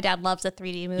 You know my dad loves a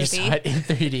 3D movie. You saw it in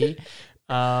 3D.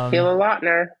 Taylor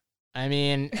Lautner. I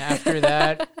mean, after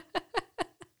that,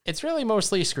 it's really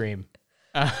mostly Scream.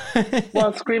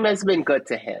 Well, Scream has been good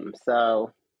to him,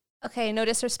 so... Okay, no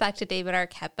disrespect to David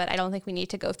Arquette, but I don't think we need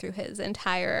to go through his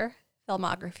entire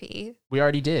filmography. We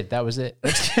already did. That was it.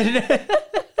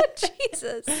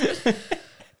 Jesus.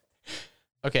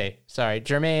 Okay, sorry.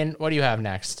 Jermaine, what do you have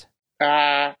next?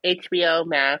 HBO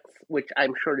Max, which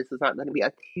I'm sure this is not going to be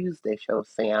a Tuesday show,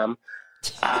 Sam.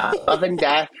 Love and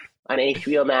Death on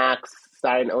HBO Max,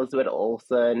 starring Elizabeth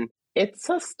Olsen. It's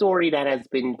a story that has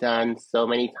been done so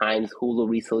many times. Hulu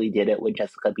recently did it with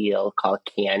Jessica Biel called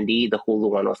Candy. The Hulu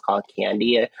one was called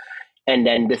Candy. And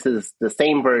then this is the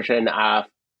same version of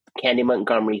Candy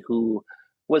Montgomery, who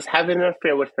was having an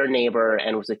affair with her neighbor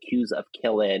and was accused of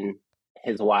killing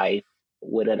his wife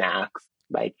with an axe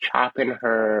by chopping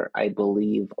her, I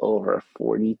believe, over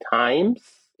 40 times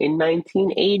in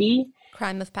 1980.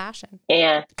 Crime of passion.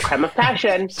 And crime of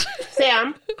passion.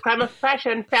 Sam, crime of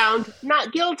passion found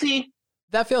not guilty.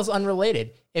 That feels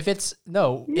unrelated. If it's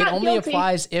no, Not it only guilty.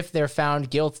 applies if they're found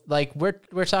guilty. Like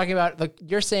we're talking about, like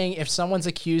you're saying, if someone's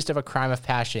accused of a crime of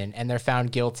passion and they're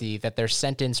found guilty, that their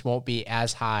sentence won't be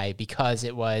as high because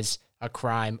it was a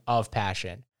crime of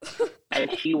passion.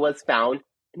 And she was found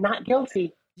not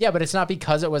guilty. Yeah, but it's not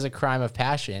because it was a crime of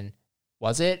passion,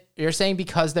 was it? You're saying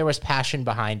because there was passion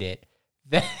behind it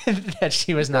that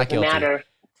she was not guilty.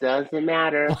 Doesn't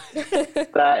matter.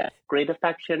 But great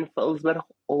affection for Elizabeth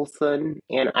Olsen,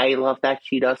 and I love that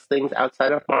she does things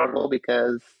outside of Marvel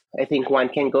because I think one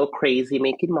can go crazy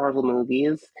making Marvel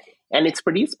movies. And it's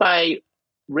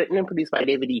written and produced by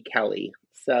David E. Kelly.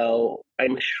 So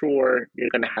I'm sure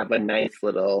you're going to have a nice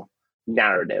little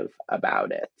narrative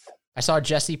about it. I saw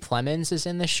Jesse Plemons is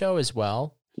in this show as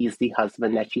well. He's the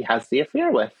husband that she has the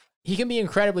affair with. He can be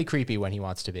incredibly creepy when he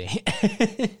wants to be.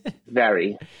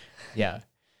 Very. Yeah.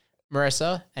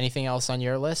 Marisa, anything else on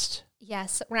your list?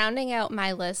 Yes, rounding out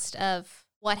my list of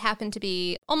what happened to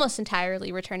be almost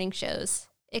entirely returning shows,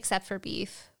 except for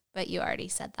Beef, but you already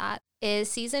said that,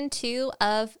 is season 2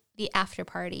 of The After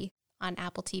Party on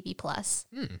Apple TV+.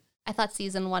 I thought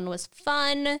season 1 was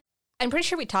fun. I'm pretty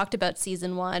sure we talked about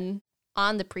season 1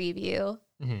 on the preview,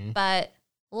 but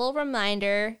a little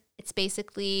reminder, it's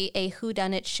basically a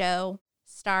whodunit show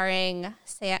starring,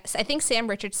 I think Sam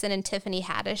Richardson and Tiffany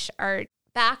Haddish are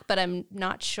back, but I'm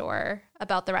not sure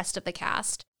about the rest of the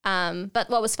cast. But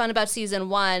what was fun about season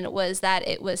 1 was that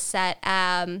it was set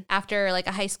after like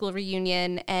a high school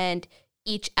reunion, and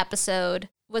each episode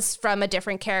was from a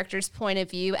different character's point of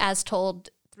view as told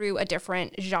through a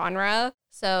different genre.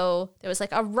 So there was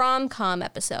like a rom-com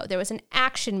episode, there was an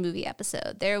action movie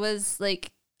episode, there was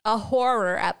like a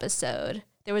horror episode,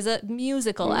 there was a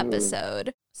musical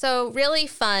episode. So really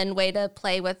fun way to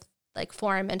play with like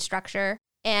form and structure.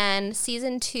 And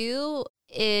season 2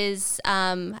 is,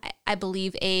 I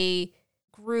believe, a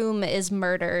groom is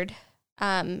murdered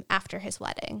after his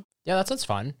wedding. Yeah, that sounds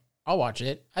fun. I'll watch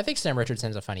it. I think Sam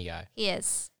Richardson's a funny guy. He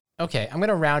is. Okay, I'm going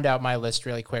to round out my list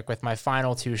really quick with my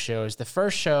final 2 shows. The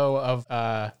first show of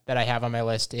that I have on my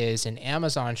list is an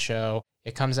Amazon show.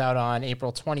 It comes out on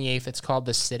April 28th. It's called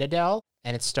The Citadel,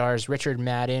 and it stars Richard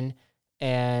Madden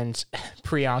and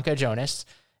Priyanka Jonas.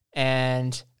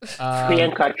 And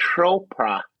Priyanka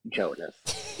Chopra Jonas.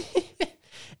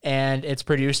 And it's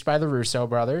produced by the Russo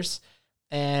brothers.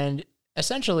 And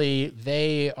essentially,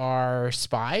 they are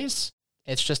spies.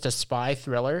 It's just a spy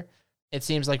thriller. It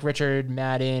seems like Richard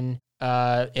Madden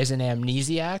is an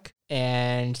amnesiac,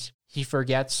 and he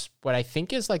forgets what I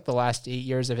think is like the last 8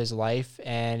 years of his life.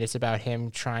 And it's about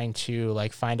him trying to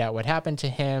like find out what happened to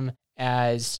him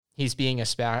as he's being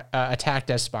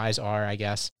attacked as spies are, I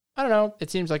guess. I don't know.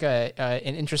 It seems like an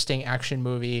interesting action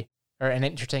movie, or an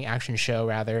interesting action show,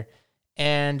 rather.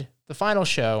 And the final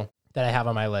show that I have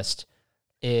on my list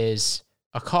is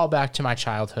a callback to my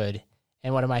childhood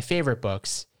and one of my favorite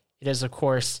books. It is, of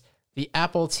course, the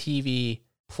Apple TV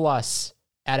Plus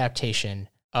adaptation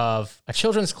of a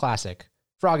children's classic,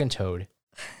 Frog and Toad.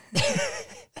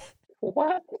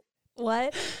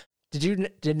 What?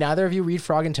 Did neither of you read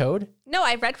Frog and Toad? No,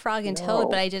 I read Frog and Toad,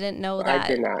 but I didn't know that. I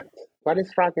did not. What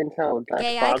is Frog and Toad?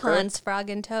 Gay icons, Frog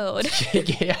and Toad.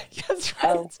 Yeah, that's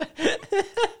right.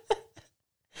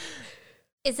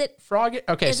 Is it Frog?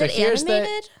 Okay, is so it here's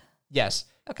animated? Yes.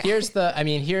 Okay. Here's the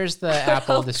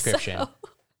Apple description. So.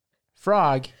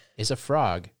 Frog is a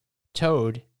frog.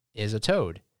 Toad is a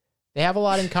toad. They have a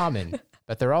lot in common,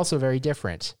 but they're also very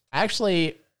different.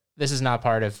 This is not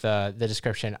part of the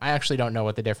description. I actually don't know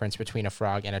what the difference between a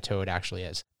frog and a toad actually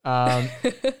is.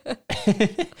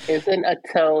 Isn't a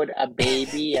toad a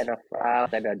baby and a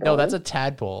frog and a dog? No, that's a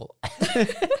tadpole.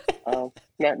 Oh,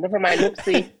 yeah, never mind.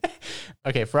 Oopsie.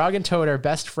 Okay, Frog and Toad are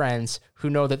best friends who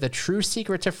know that the true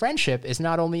secret to friendship is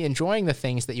not only enjoying the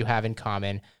things that you have in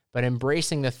common, but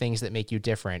embracing the things that make you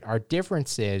different. Our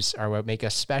differences are what make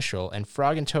us special, and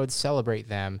Frog and Toad celebrate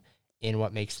them in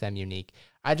what makes them unique.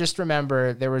 I just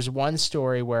remember there was one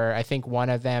story where I think one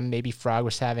of them, maybe Frog,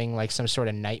 was having like some sort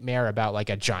of nightmare about like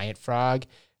a giant frog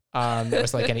that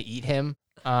was like going to eat him.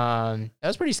 That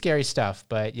was pretty scary stuff.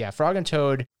 But yeah, Frog and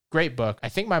Toad, great book. I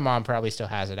think my mom probably still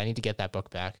has it. I need to get that book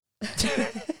back. Okay,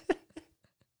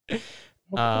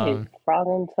 Frog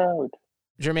and Toad.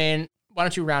 Jermaine, why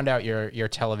don't you round out your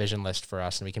television list for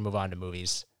us and we can move on to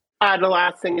movies? The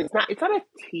last thing is it's not a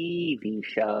TV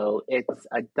show. It's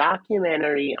a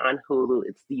documentary on Hulu.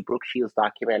 It's the Brooke Shields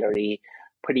documentary,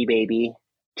 Pretty Baby,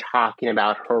 talking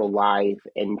about her life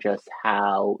and just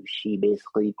how she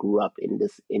basically grew up in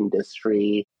this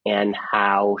industry and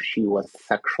how she was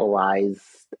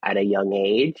sexualized at a young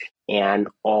age and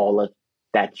all of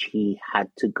that she had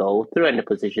to go through and the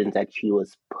positions that she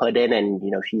was put in. And,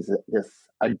 she's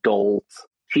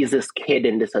this kid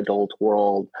in this adult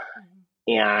world.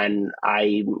 And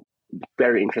I'm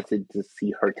very interested to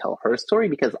see her tell her story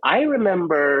because I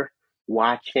remember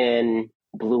watching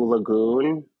Blue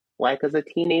Lagoon like as a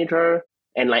teenager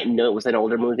and it was an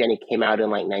older movie and it came out in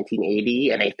like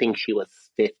 1980 and I think she was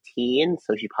 15,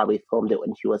 so she probably filmed it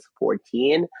when she was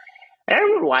 14. And I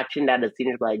remember watching that as a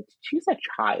teenager, like, she's a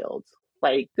child.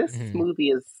 Like, this movie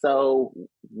is so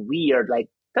weird. Like,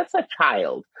 that's a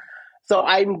child. So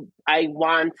I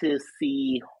want to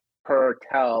see her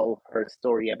tell her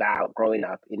story about growing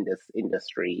up in this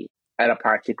industry at a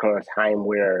particular time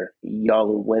where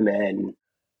young women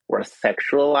were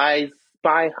sexualized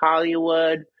by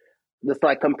Hollywood. Just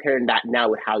like comparing that now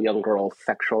with how young girls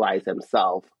sexualize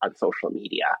themselves on social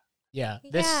media. Yeah,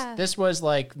 this was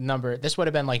like this would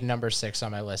have been like number 6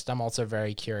 on my list. I'm also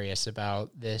very curious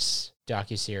about this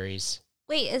docuseries.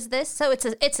 Wait, is this so?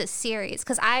 It's a series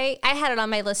because I had it on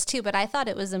my list too, but I thought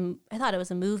it was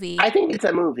a movie. I think it's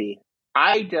a movie.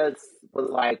 I just was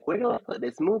like, where do I put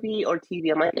this, movie or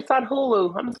TV? I'm like, it's on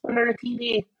Hulu. I'm just putting it on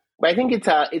TV. But I think it's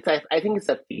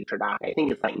a feature doc. I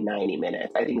think it's like 90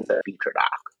 minutes. I think it's a feature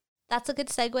doc. That's a good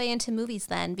segue into movies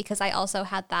then, because I also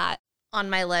had that on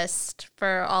my list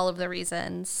for all of the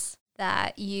reasons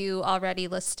that you already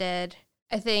listed.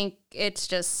 I think it's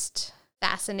just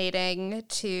fascinating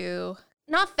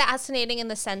not fascinating in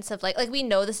the sense of like we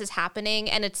know this is happening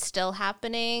and it's still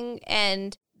happening.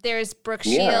 And there's Brooke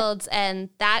Shields and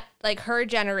that like her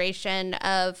generation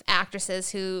of actresses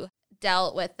who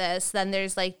dealt with this. Then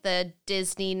there's like the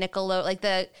Disney, Nickelodeon, like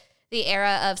the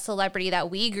era of celebrity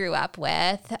that we grew up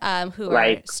with, who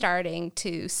are starting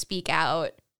to speak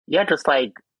out. Yeah, just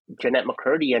like Jeanette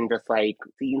McCurdy and just like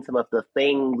seeing some of the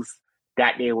things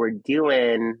that they were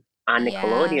doing on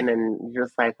Nickelodeon, and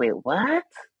just like, wait, what?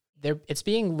 It's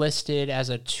being listed as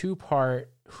a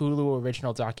 2-part Hulu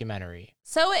original documentary.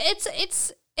 So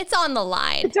it's on the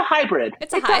line. It's a hybrid.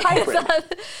 It's a hybrid.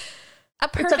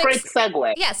 It's a great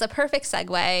segue. Yes, a perfect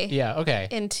segue. Yeah, okay.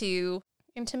 Into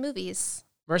movies.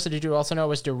 Marisa, did you also know it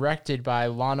was directed by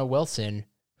Lana Wilson,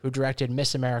 who directed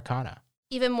Miss Americana?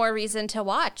 Even more reason to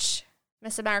watch.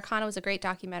 Miss Americana was a great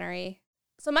documentary.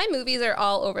 So my movies are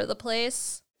all over the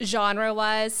place,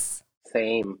 genre-wise.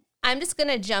 Same. I'm just going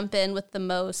to jump in with the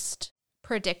most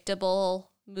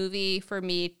predictable movie for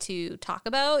me to talk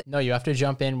about. No, you have to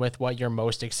jump in with what you're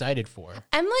most excited for.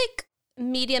 I'm like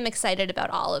medium excited about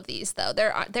all of these, though.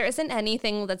 There isn't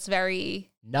anything that's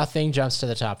very... Nothing jumps to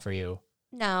the top for you.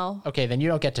 No. Okay, then you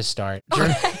don't get to start.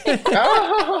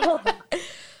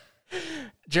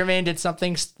 Jermaine, did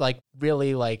something like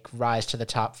really like rise to the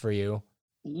top for you?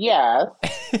 Yes,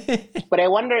 but I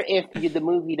wonder if the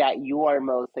movie that you are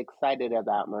most excited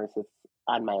about, Marisa, is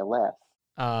on my list.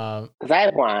 Because I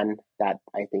have one that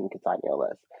I think is on your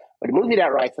list. But the movie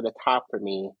that rises to the top for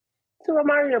me, Super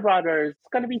Mario Brothers. It's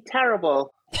going to be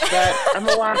terrible, but I'm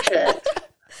going to watch it.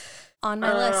 On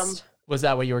my list. Was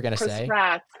that what you were going to say?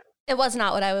 Pratt. It was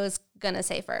not what I was going to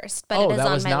say first, but it is on my list. Oh,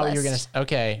 that was not what you were going to say.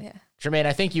 Okay. Yeah. Jermaine,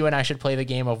 I think you and I should play the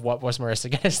game of what was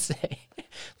Marisa going to say.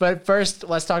 But first,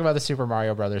 let's talk about the Super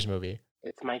Mario Brothers movie.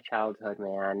 It's my childhood,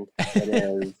 man. It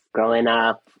is. Growing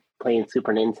up, playing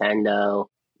Super Nintendo.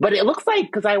 But it looks like,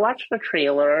 because I watched the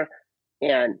trailer,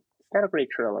 and it's not a great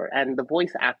trailer, and the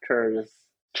voice actors'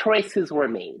 choices were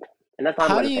made. And that's all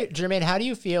Jermaine, how do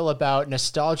you feel about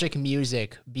nostalgic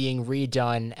music being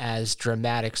redone as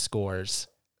dramatic scores?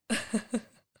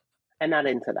 I'm not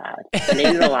into that. And they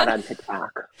did a lot on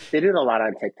TikTok.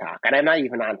 And I'm not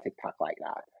even on TikTok like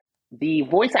that. The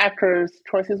voice actors'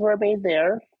 choices were made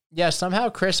there. Yeah, somehow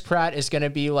Chris Pratt is going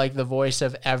to be like the voice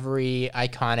of every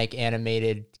iconic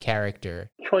animated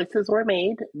character. Choices were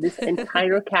made. This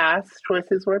entire cast,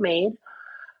 choices were made.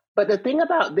 But the thing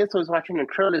about this was watching the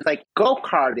trailer is like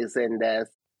Go-Kart is in this.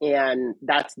 And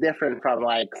that's different from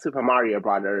like Super Mario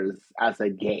Brothers as a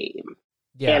game.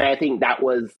 Yeah. And I think that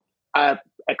was a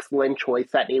excellent choice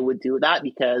that they would do that,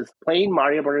 because playing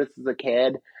Mario Brothers as a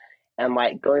kid and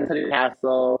like going to the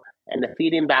castle and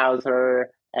defeating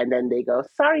Bowser, and then they go,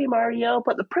 sorry Mario,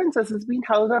 but the princess is being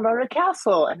held in our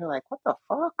castle, and you're like, what the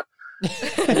fuck?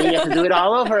 And then you have to do it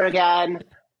all over again.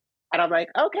 And I'm like,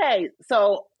 okay,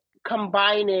 so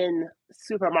combining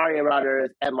Super Mario Brothers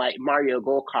and like Mario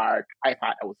Go-Kart, I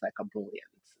thought it was like a brilliant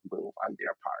move on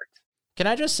their part. Can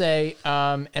I just say,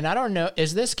 and I don't know,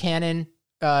 is this canon?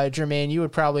 Jermaine, you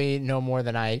would probably know more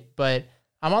than I, but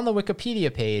I'm on the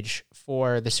Wikipedia page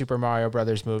for the Super Mario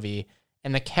Brothers movie,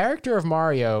 and the character of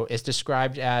Mario is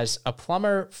described as a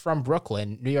plumber from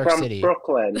Brooklyn, New York City. From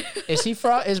Brooklyn. Is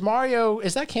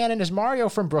that canon? Is Mario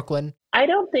from Brooklyn? I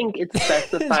don't think it's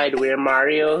specified where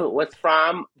Mario was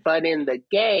from, but in the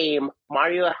game,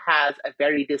 Mario has a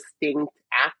very distinct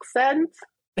accent,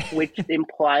 which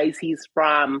implies he's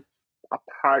from a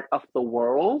part of the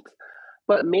world.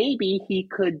 But maybe he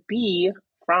could be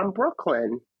from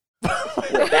Brooklyn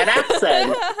with that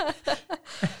accent.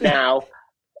 Now,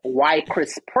 why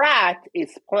Chris Pratt is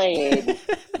playing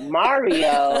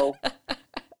Mario,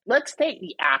 let's take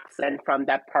the accent from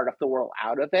that part of the world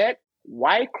out of it.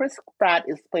 Why Chris Pratt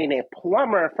is playing a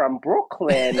plumber from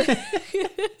Brooklyn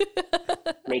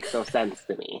makes no sense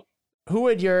to me. Who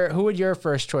would your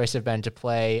first choice have been to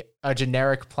play a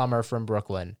generic plumber from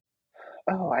Brooklyn?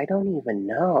 Oh, I don't even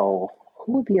know.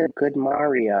 Who would be a good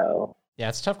Mario? Yeah,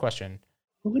 it's a tough question.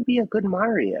 Who would be a good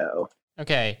Mario?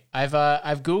 Okay, I've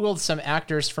Googled some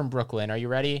actors from Brooklyn. Are you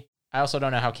ready? I also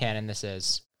don't know how canon this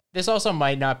is. This also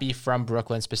might not be from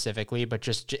Brooklyn specifically, but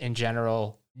just in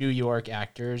general, New York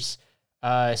actors.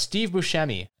 Steve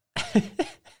Buscemi.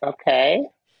 Okay.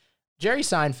 Jerry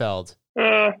Seinfeld.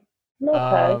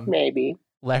 Okay, maybe.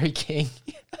 Larry King.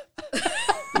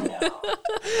 No.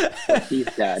 He's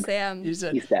dead. Sam. He's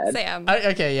dead. Sam.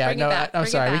 Okay, yeah. No, I'm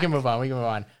sorry. We can move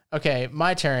on. Okay,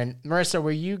 my turn.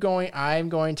 Marisa, I'm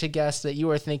going to guess that you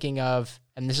are thinking of,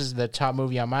 and this is the top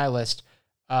movie on my list,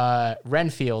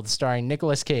 Renfield, starring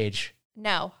Nicolas Cage.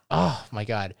 No. Oh, my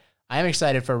God. I am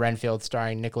excited for Renfield,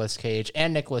 starring Nicolas Cage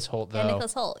and Nicholas Hoult, though. And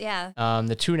Nicholas Hoult, yeah.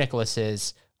 The two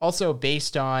Nicholases. Also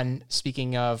based on,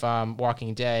 speaking of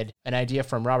Walking Dead, an idea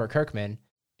from Robert Kirkman.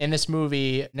 In this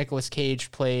movie, Nicolas Cage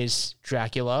plays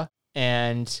Dracula,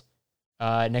 and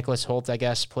Nicholas Hoult, I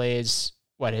guess, plays,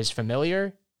 his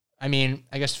familiar? I mean,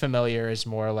 I guess familiar is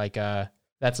more like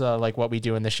that's like what we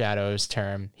do in the shadows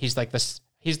term. He's like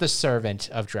he's the servant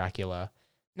of Dracula.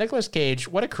 Nicolas Cage,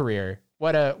 what a career.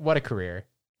 What a career.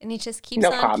 And he just keeps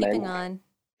No on comment. keeping on.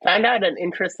 Found out an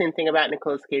interesting thing about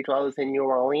Nicolas Cage while I was in New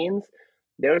Orleans.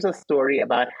 There's a story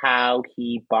about how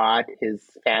he bought his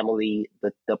family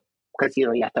the because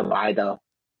you have to buy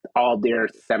all their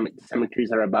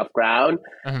cemeteries are above ground,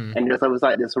 and there was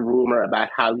like this rumor about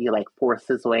how he like forced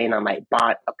his way in and like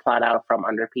bought a plot out from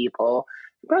under people.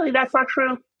 Really, that's not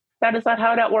true. That is not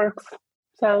how that works.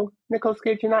 So Nicolas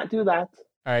Cage did not do that.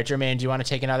 All right, Jermaine, do you want to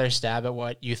take another stab at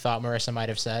what you thought Marisa might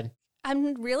have said?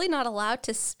 I'm really not allowed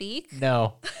to speak.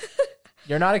 No.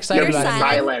 You're not excited You're about it.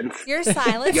 silence. You're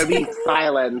silent. You're being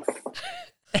silenced.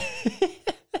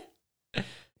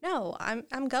 No,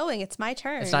 I'm going. It's my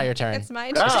turn. It's not your turn. It's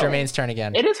my Go. turn. It's Jermaine's turn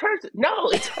again. It is her. No,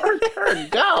 it's her turn.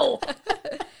 Go.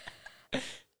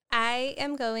 I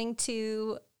am going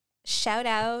to shout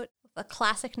out a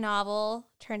classic novel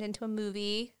turned into a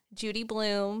movie. Judy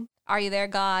Blume. Are you there,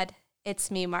 God?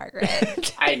 It's me,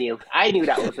 Margaret. I knew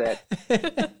that was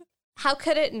it. How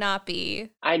could it not be?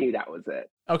 I knew that was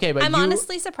it. Okay, but I'm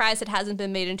honestly surprised it hasn't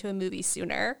been made into a movie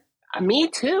sooner. Me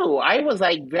too. I was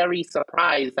like very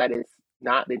surprised that it's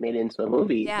not been made into a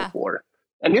movie before.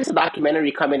 And there's a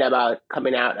documentary coming out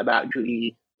about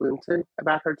Judy Blume too,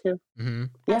 about her too. Mm-hmm.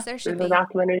 Yeah, Yes, there should there's be. a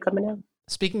documentary coming out.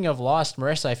 Speaking of Lost,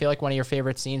 Marisa, I feel like one of your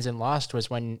favorite scenes in Lost was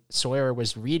when Sawyer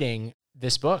was reading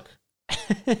this book.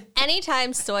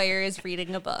 Anytime Sawyer is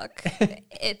reading a book,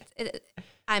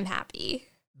 I'm happy.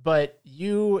 But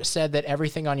you said that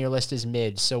everything on your list is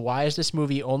mid, so why is this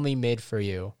movie only mid for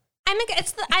you?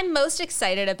 I'm most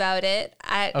excited about it.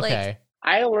 Okay.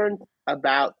 I learned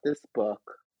about this book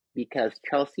because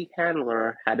Chelsea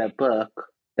Handler had a book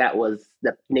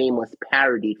the name was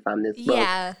parodied from this book.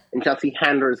 Yeah. And Chelsea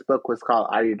Handler's book was called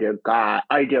Are You Dear God?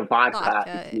 Are You Dear Vodka?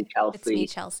 It's Me, Chelsea. It's Me,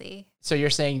 Chelsea. So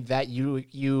you're saying that you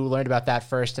learned about that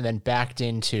first and then backed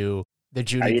into the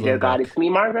Judy Are You Blume Dear God? book. It's Me,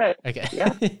 Margaret. Okay.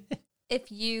 Yeah.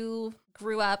 If you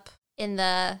grew up in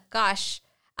I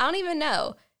don't even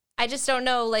know. I just don't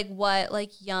know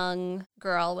what young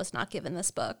girl was not given this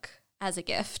book as a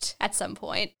gift at some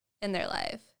point in their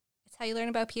life. It's how you learn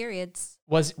about periods.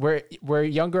 Were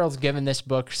young girls given this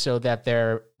book so that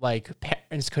their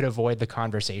parents could avoid the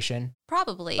conversation?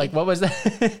 Probably. What was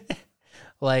that?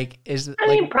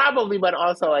 Probably, but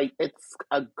also it's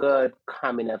a good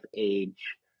coming of age.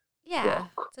 Yeah,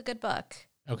 book. it's a good book.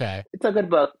 Okay. It's a good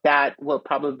book that will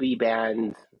probably be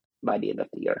banned by the end of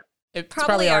the year. It's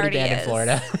probably already banned is. in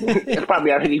Florida. It's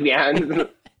probably already banned.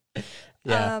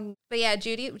 Yeah. But yeah,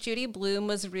 Judy Blume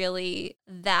was really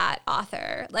that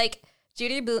author.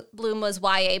 Judy Blume was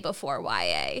YA before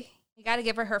YA. You got to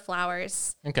give her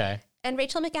flowers. Okay. And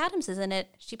Rachel McAdams is in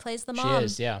it. She plays the mom. She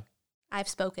is, yeah. I've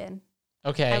spoken.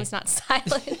 Okay. I was not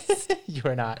silenced. You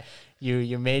were not.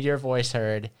 You made your voice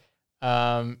heard.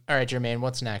 All right, Jermaine,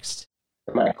 what's next?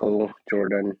 The Michael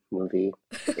Jordan movie,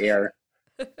 Air.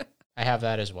 I have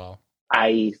that as well.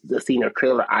 Seen a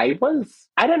trailer. I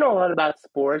don't know a lot about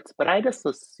sports, but I just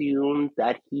assumed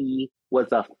that he was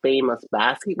a famous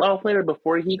basketball player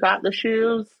before he got the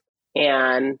shoes.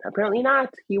 And apparently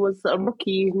not. He was a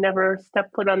rookie, never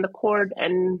stepped foot on the court.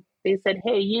 And they said,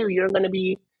 hey, you're going to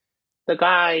be the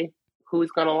guy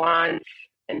who's going to launch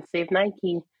and save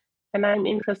Nike. And I'm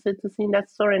interested to see that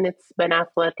story. And it's Ben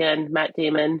Affleck and Matt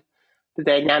Damon, the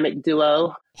dynamic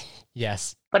duo.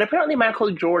 Yes. But apparently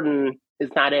Michael Jordan is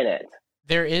not in it.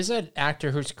 There is an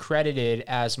actor who's credited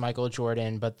as Michael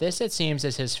Jordan, but this, it seems,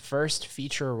 is his first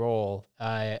feature role,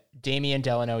 Damian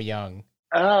Delano Young.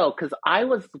 Oh, because I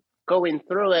was going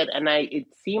through it, and it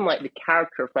seemed like the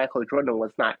character of Michael Jordan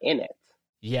was not in it.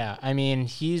 Yeah, I mean,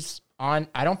 I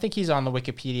don't think he's on the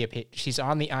Wikipedia page. He's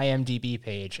on the IMDb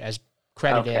page as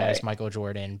credited as Michael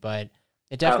Jordan, but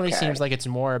it definitely seems like it's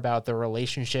more about the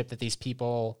relationship that these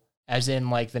people, as in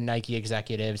the Nike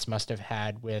executives, must have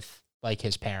had with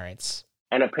his parents.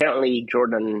 And apparently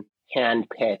Jordan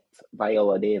handpicked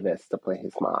Viola Davis to play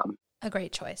his mom. A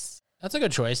great choice. That's a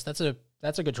good choice. That's a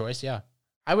good choice. Yeah.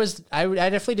 I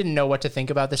definitely didn't know what to think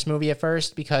about this movie at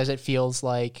first because it feels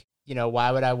like,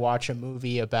 why would I watch a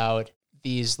movie about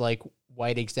these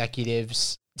white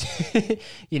executives,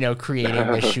 creating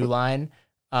the shoe line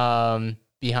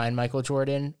behind Michael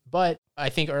Jordan. But I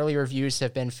think early reviews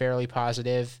have been fairly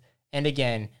positive. And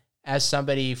again, as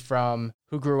somebody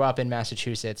who grew up in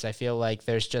Massachusetts, I feel like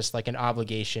there's just an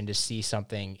obligation to see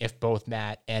something if both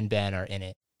Matt and Ben are in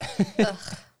it.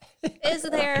 Is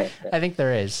there? I think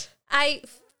there is. I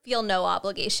feel no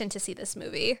obligation to see this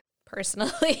movie,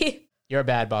 personally. You're a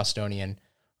bad Bostonian.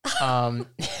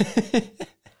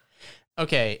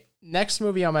 Okay, next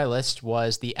movie on my list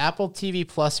was the Apple TV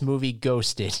Plus movie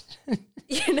Ghosted.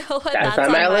 You know what? That's That's on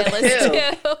on my my list list too.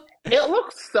 too. It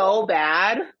looks so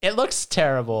bad. It looks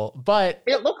terrible, but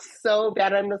It looks so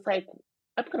bad. I'm just like,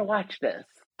 I'm gonna watch this.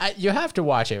 you have to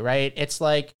watch it, right? It's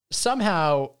like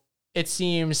somehow it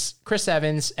seems Chris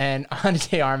Evans and Ana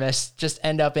de Armas just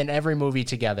end up in every movie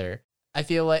together. I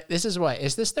feel like is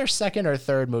this their second or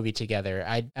third movie together?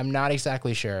 I'm not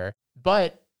exactly sure.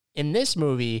 But in this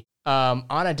movie,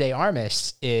 Ana de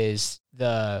Armas is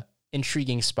the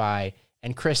intriguing spy,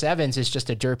 and Chris Evans is just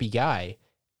a derpy guy.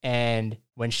 And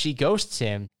when she ghosts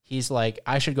him, he's like,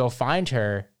 I should go find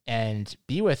her and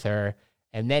be with her.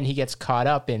 And then he gets caught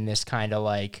up in this kind of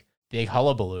like big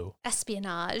hullabaloo.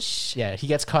 Espionage. Yeah, he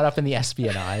gets caught up in the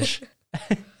espionage.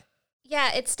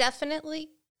 Yeah, it's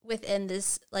definitely within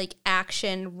this like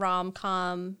action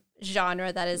rom-com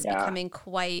genre that is becoming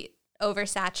quite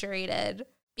oversaturated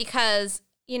because,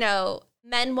 you know,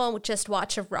 men won't just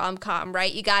watch a rom-com,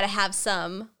 right? You got to have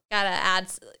you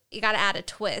got to add a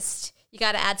twist. You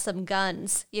got to add some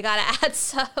guns. You got to add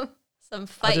some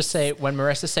fights. I'll just say, when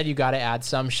Marisa said you got to add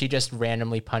some, she just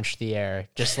randomly punched the air.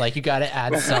 Just like, you got to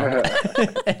add some.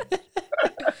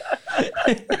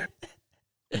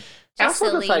 I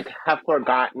also just like have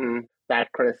forgotten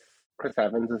that Chris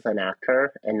Evans is an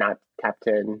actor and not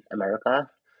Captain America.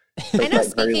 I know.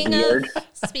 Like,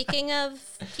 speaking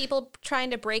of people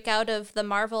trying to break out of the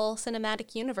Marvel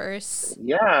Cinematic Universe.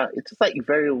 Yeah, it's just like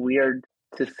very weird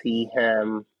to see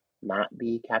him not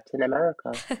be Captain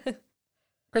America.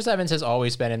 Chris Evans has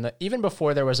always been even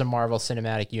before there was a Marvel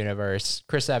Cinematic Universe.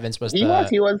 Chris Evans was He was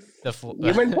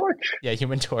Human Torch. Yeah,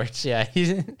 Human Torch. Yeah,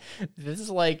 this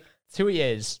is like who he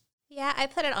is. Yeah, I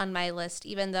put it on my list,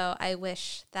 even though I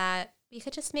wish that we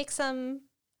could just make some.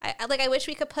 I wish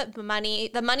we could put the money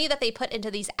that they put into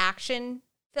these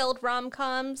action-filled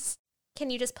rom-coms. Can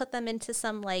you just put them into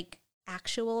some like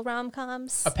actual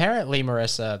rom-coms? Apparently,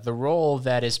 Marisa, the role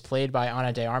that is played by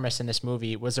Ana de Armas in this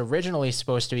movie was originally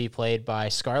supposed to be played by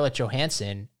Scarlett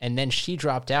Johansson, and then she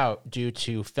dropped out due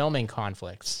to filming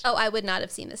conflicts. Oh, I would not have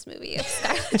seen this movie if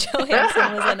Scarlett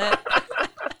Johansson was in it.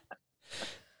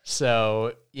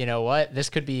 So, you know what? This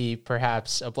could be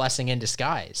perhaps a blessing in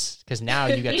disguise, because now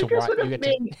you get to watch. It would have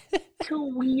been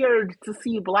too weird to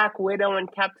see Black Widow and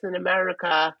Captain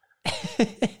America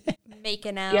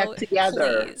making out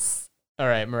together. Please. All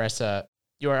right, Marisa,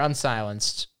 you are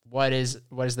unsilenced. What is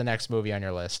the next movie on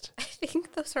your list? I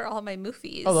think those are all my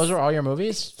movies. Oh, those are all your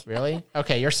movies? Really?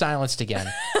 Okay, you're silenced again.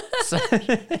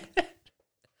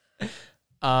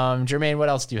 Jermaine, what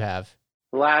else do you have?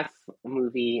 Last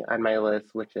movie on my list,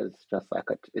 which is just like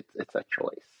it's a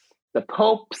choice. The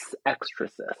Pope's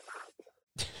Exorcist,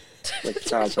 which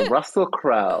stars Russell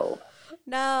Crowe.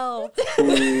 No.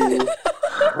 I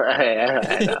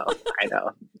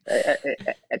know.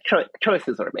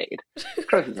 Choices were made.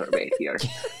 Choices were made here.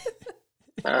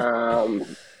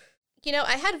 You know,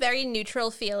 I had very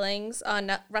neutral feelings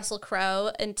on Russell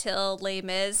Crowe until Les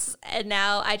Mis, and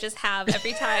now I just have,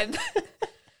 every time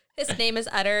his name is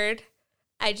uttered,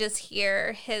 I just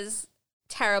hear his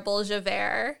terrible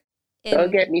Javert.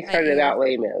 Don't get me started about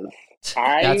Les Mis.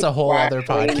 That's a whole other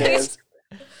podcast.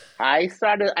 I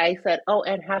said, oh,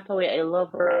 Anne Hathaway, I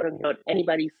love her. And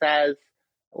anybody says,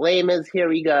 Les Mis, here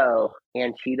we go.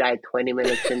 And she died 20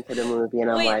 minutes into the movie, and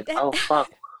I'm like, oh,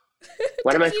 fuck.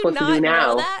 What am I supposed to do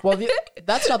now? Well,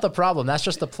 that's not the problem. That's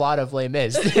just the plot of Les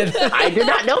Mis. I did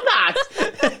not know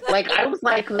that. Like, I was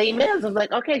like, Les Mis. I was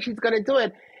like, okay, she's going to do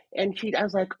it. And I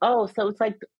was like, oh, so it's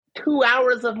like 2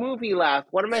 hours of movie left.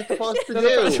 What am I supposed to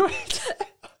do?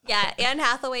 Yeah, Anne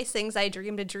Hathaway sings "I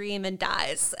Dreamed a Dream" and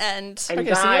dies, and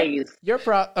dies.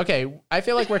 So okay, I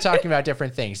feel like we're talking about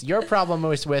different things. Your problem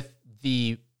was with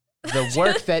the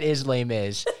work that is Les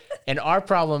Mis, and our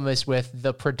problem is with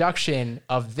the production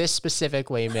of this specific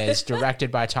Les Mis,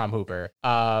 directed by Tom Hooper,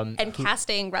 and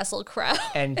casting Russell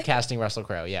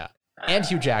Crowe, yeah, and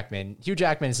Hugh Jackman. Hugh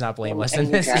Jackman's not blameless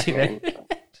in this either.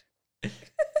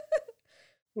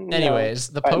 Anyways,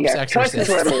 the Pope's Exorcist.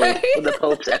 Choices were made for the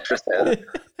Pope's Exorcist.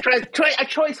 A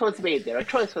choice was made there. A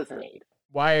choice was made.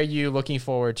 Why are you looking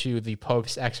forward to the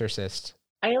Pope's Exorcist?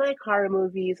 I like horror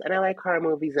movies, and I like horror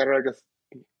movies that are just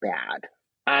bad.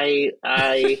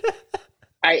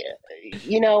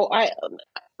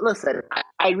 Listen.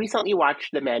 I recently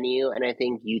watched The Menu, and I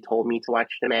think you told me to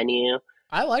watch The Menu.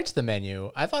 I liked The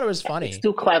Menu. I thought it was funny. It's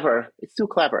too clever.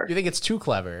 You think it's too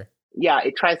clever? Yeah,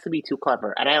 it tries to be too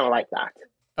clever, and I don't like that.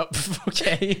 Oh,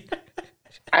 okay.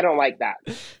 I don't like that.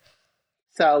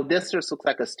 So this just looks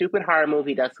like a stupid horror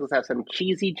movie that's supposed to have some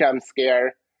cheesy jump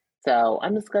scare. So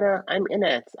I'm in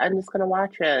it. I'm just gonna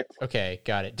watch it. Okay,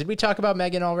 got it. Did we talk about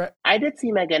Megan already? I did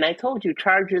see Megan. I told you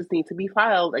charges need to be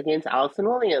filed against Allison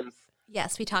Williams.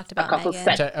 Yes, we talked A about couple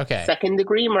Megan. Okay.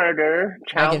 second-degree murder,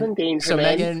 child Megan,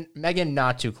 endangerment. so Megan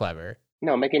not too clever.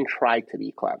 No, Megan tried to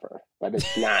be clever, but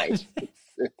it's not.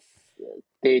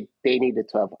 They needed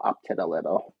to have upped it a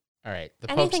little. All right.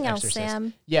 The Anything Pope's else, Exorcist.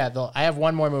 Sam? Yeah, I have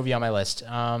one more movie on my list.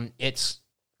 It's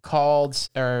called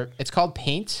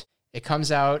Paint. It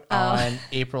comes out on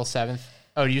April 7th.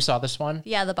 Oh, you saw this one?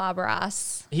 Yeah, the Bob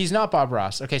Ross. He's not Bob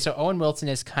Ross. Okay, so Owen Wilson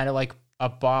is kind of like a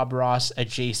Bob Ross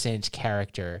adjacent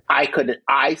character.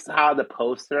 I saw the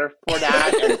poster for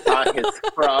that and saw his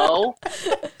fro,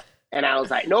 and I was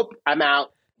like, nope, I'm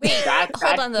out. Wait, that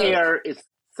hair is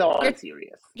so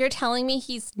unserious. You're telling me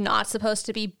he's not supposed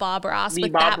to be Bob Ross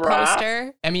with Bob that Ross?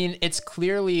 poster? I mean, it's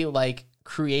clearly like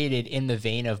created in the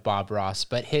vein of Bob Ross,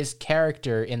 but his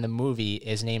character in the movie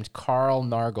is named Carl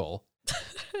Nargle.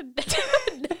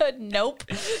 Nope.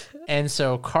 And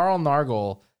so Carl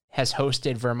Nargle has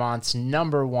hosted Vermont's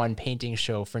 #1 painting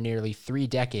show for nearly 3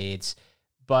 decades.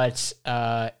 But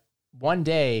one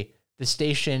day, the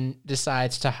station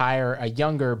decides to hire a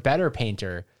younger, better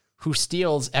painter who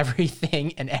steals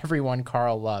everything and everyone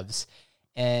Carl loves.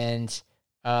 And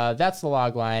that's the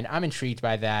log line. I'm intrigued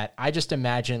by that. I just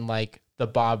imagine like the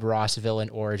Bob Ross villain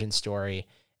origin story.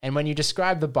 And when you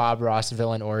describe the Bob Ross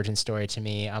villain origin story to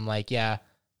me, I'm like, yeah,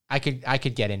 I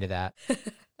could get into that.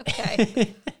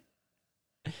 Okay.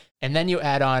 And then you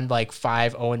add on like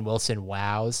 5 Owen Wilson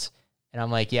wows, and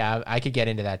I'm like, yeah, I could get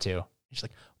into that too. She's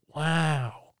like,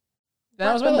 wow.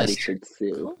 That was my Somebody list. should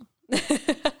sue.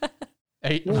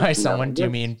 By someone, do you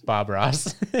mean Bob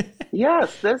Ross?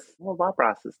 Yes, Bob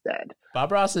Ross is dead.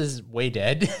 Bob Ross is way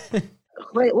dead.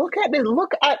 Wait, look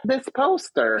at this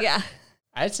poster. Yeah.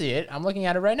 I see it. I'm looking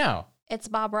at it right now. It's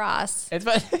Bob Ross. It's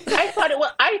I thought it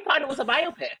was a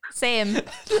biopic. Same.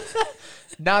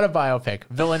 not a biopic.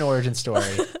 Villain origin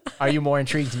story. Are you more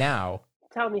intrigued now?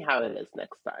 Tell me how it is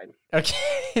next time.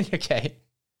 Okay. Okay.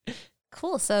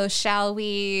 Cool. So shall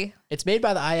we? It's made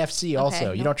by the IFC also.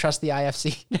 Okay, You don't trust the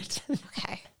IFC?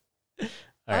 Okay. All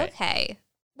right. Okay.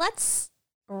 Let's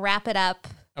wrap it up.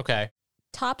 Okay.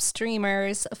 Top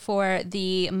streamers for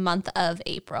the month of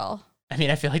April. I mean,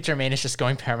 I feel like Jermaine is just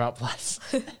going Paramount Plus.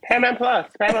 Paramount Plus,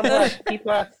 P+,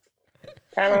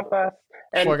 Paramount Plus,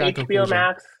 and Foregone HBO conclusion.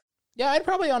 Max. Yeah, I'd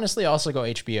probably honestly also go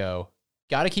HBO.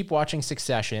 Got to keep watching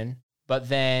Succession. But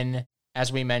then,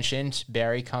 as we mentioned,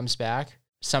 Barry comes back.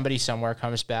 Somebody Somewhere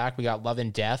comes back. We got Love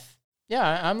and Death.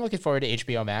 Yeah, I'm looking forward to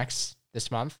HBO Max this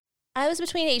month. I was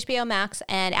between HBO Max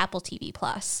and Apple TV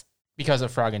Plus. Because of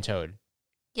Frog and Toad.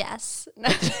 Yes.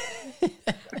 Because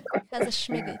of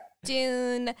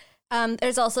Schmigadoon.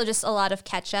 There's also just a lot of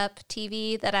catch-up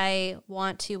TV that I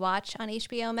want to watch on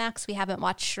HBO Max. We haven't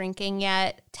watched Shrinking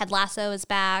yet. Ted Lasso is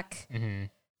back. Mm-hmm.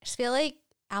 I just feel like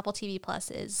Apple TV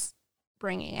Plus is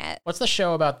bringing it What's the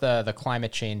show about the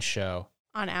climate change show?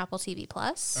 on Apple TV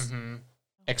Plus. Mm-hmm.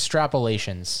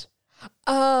 Extrapolations.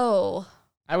 Oh,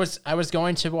 I was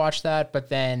going to watch that, but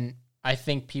then I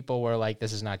think people were like,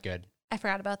 this is not good. I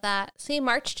forgot about that. See,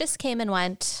 March just came and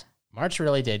went. March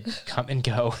really did come and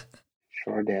go.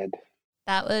 Sure did.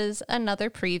 That was another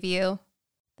preview.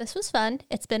 This was fun.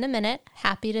 It's been a minute.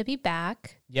 Happy to be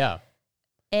back. Yeah.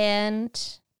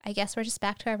 And I guess we're just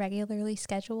back to our regularly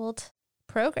scheduled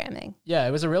programming. Yeah,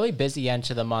 it was a really busy end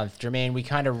to the month. Jermaine, we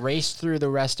kind of raced through the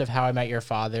rest of How I Met Your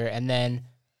Father, and then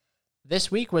this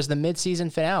week was the mid-season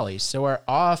finale, so we're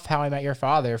off How I Met Your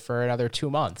Father for another 2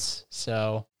 months.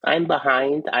 So I'm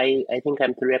behind. I think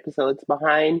I'm 3 episodes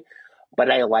behind,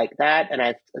 but I like that. And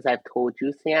as I've told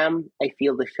you, Sam, I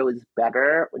feel the show is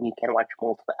better when you can watch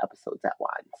multiple episodes at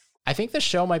once. I think the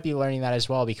show might be learning that as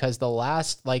well, because the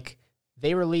last,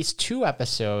 they released 2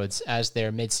 episodes as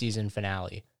their mid-season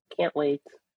finale. Can't wait.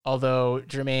 Although,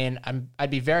 Jermaine, I'd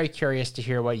be very curious to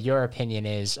hear what your opinion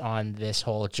is on this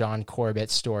whole John Corbett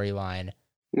storyline.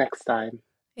 Next time.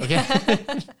 Okay?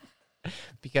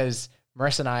 Because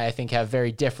Marisa and I think, have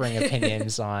very differing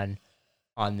opinions on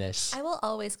this. I will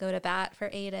always go to bat for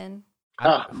Aiden.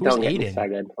 Who's Don't get me Aiden?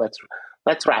 started.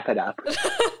 Let's wrap it up.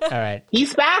 All right.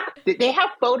 He's back. They have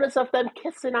photos of them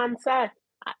kissing on set.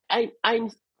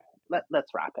 Let's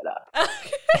wrap it up.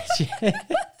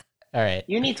 All right.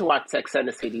 You need to watch Sex and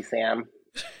the City, Sam.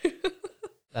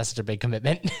 That's such a big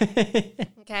commitment.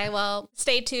 Okay, well,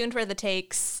 stay tuned for the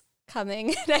takes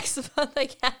coming next month, I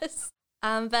guess.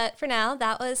 But for now,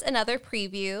 that was another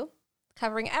preview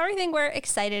covering everything we're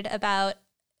excited about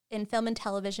in film and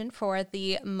television for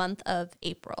the month of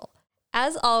April.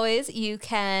 As always, you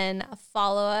can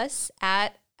follow us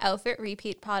at Outfit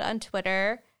Repeat Pod on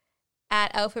Twitter,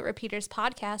 at Outfit Repeaters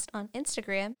Podcast on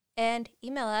Instagram, and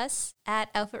email us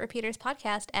at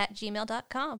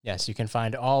outfitrepeaterspodcast@gmail.com. Yes, you can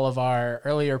find all of our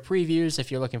earlier previews if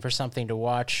you're looking for something to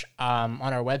watch on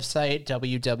our website,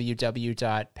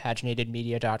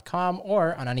 www.paginatedmedia.com,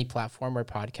 or on any platform where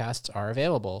podcasts are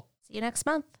available. See you next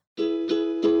month.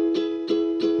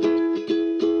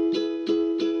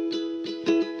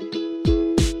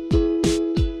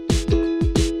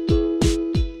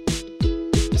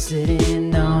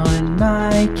 Sitting on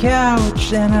my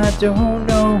couch and I don't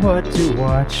know what to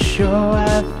watch. Oh,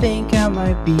 I think I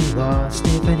might be lost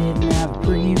if I didn't have a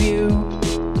preview.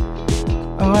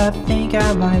 Oh, I think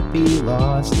I might be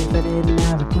lost if I didn't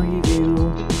have a preview.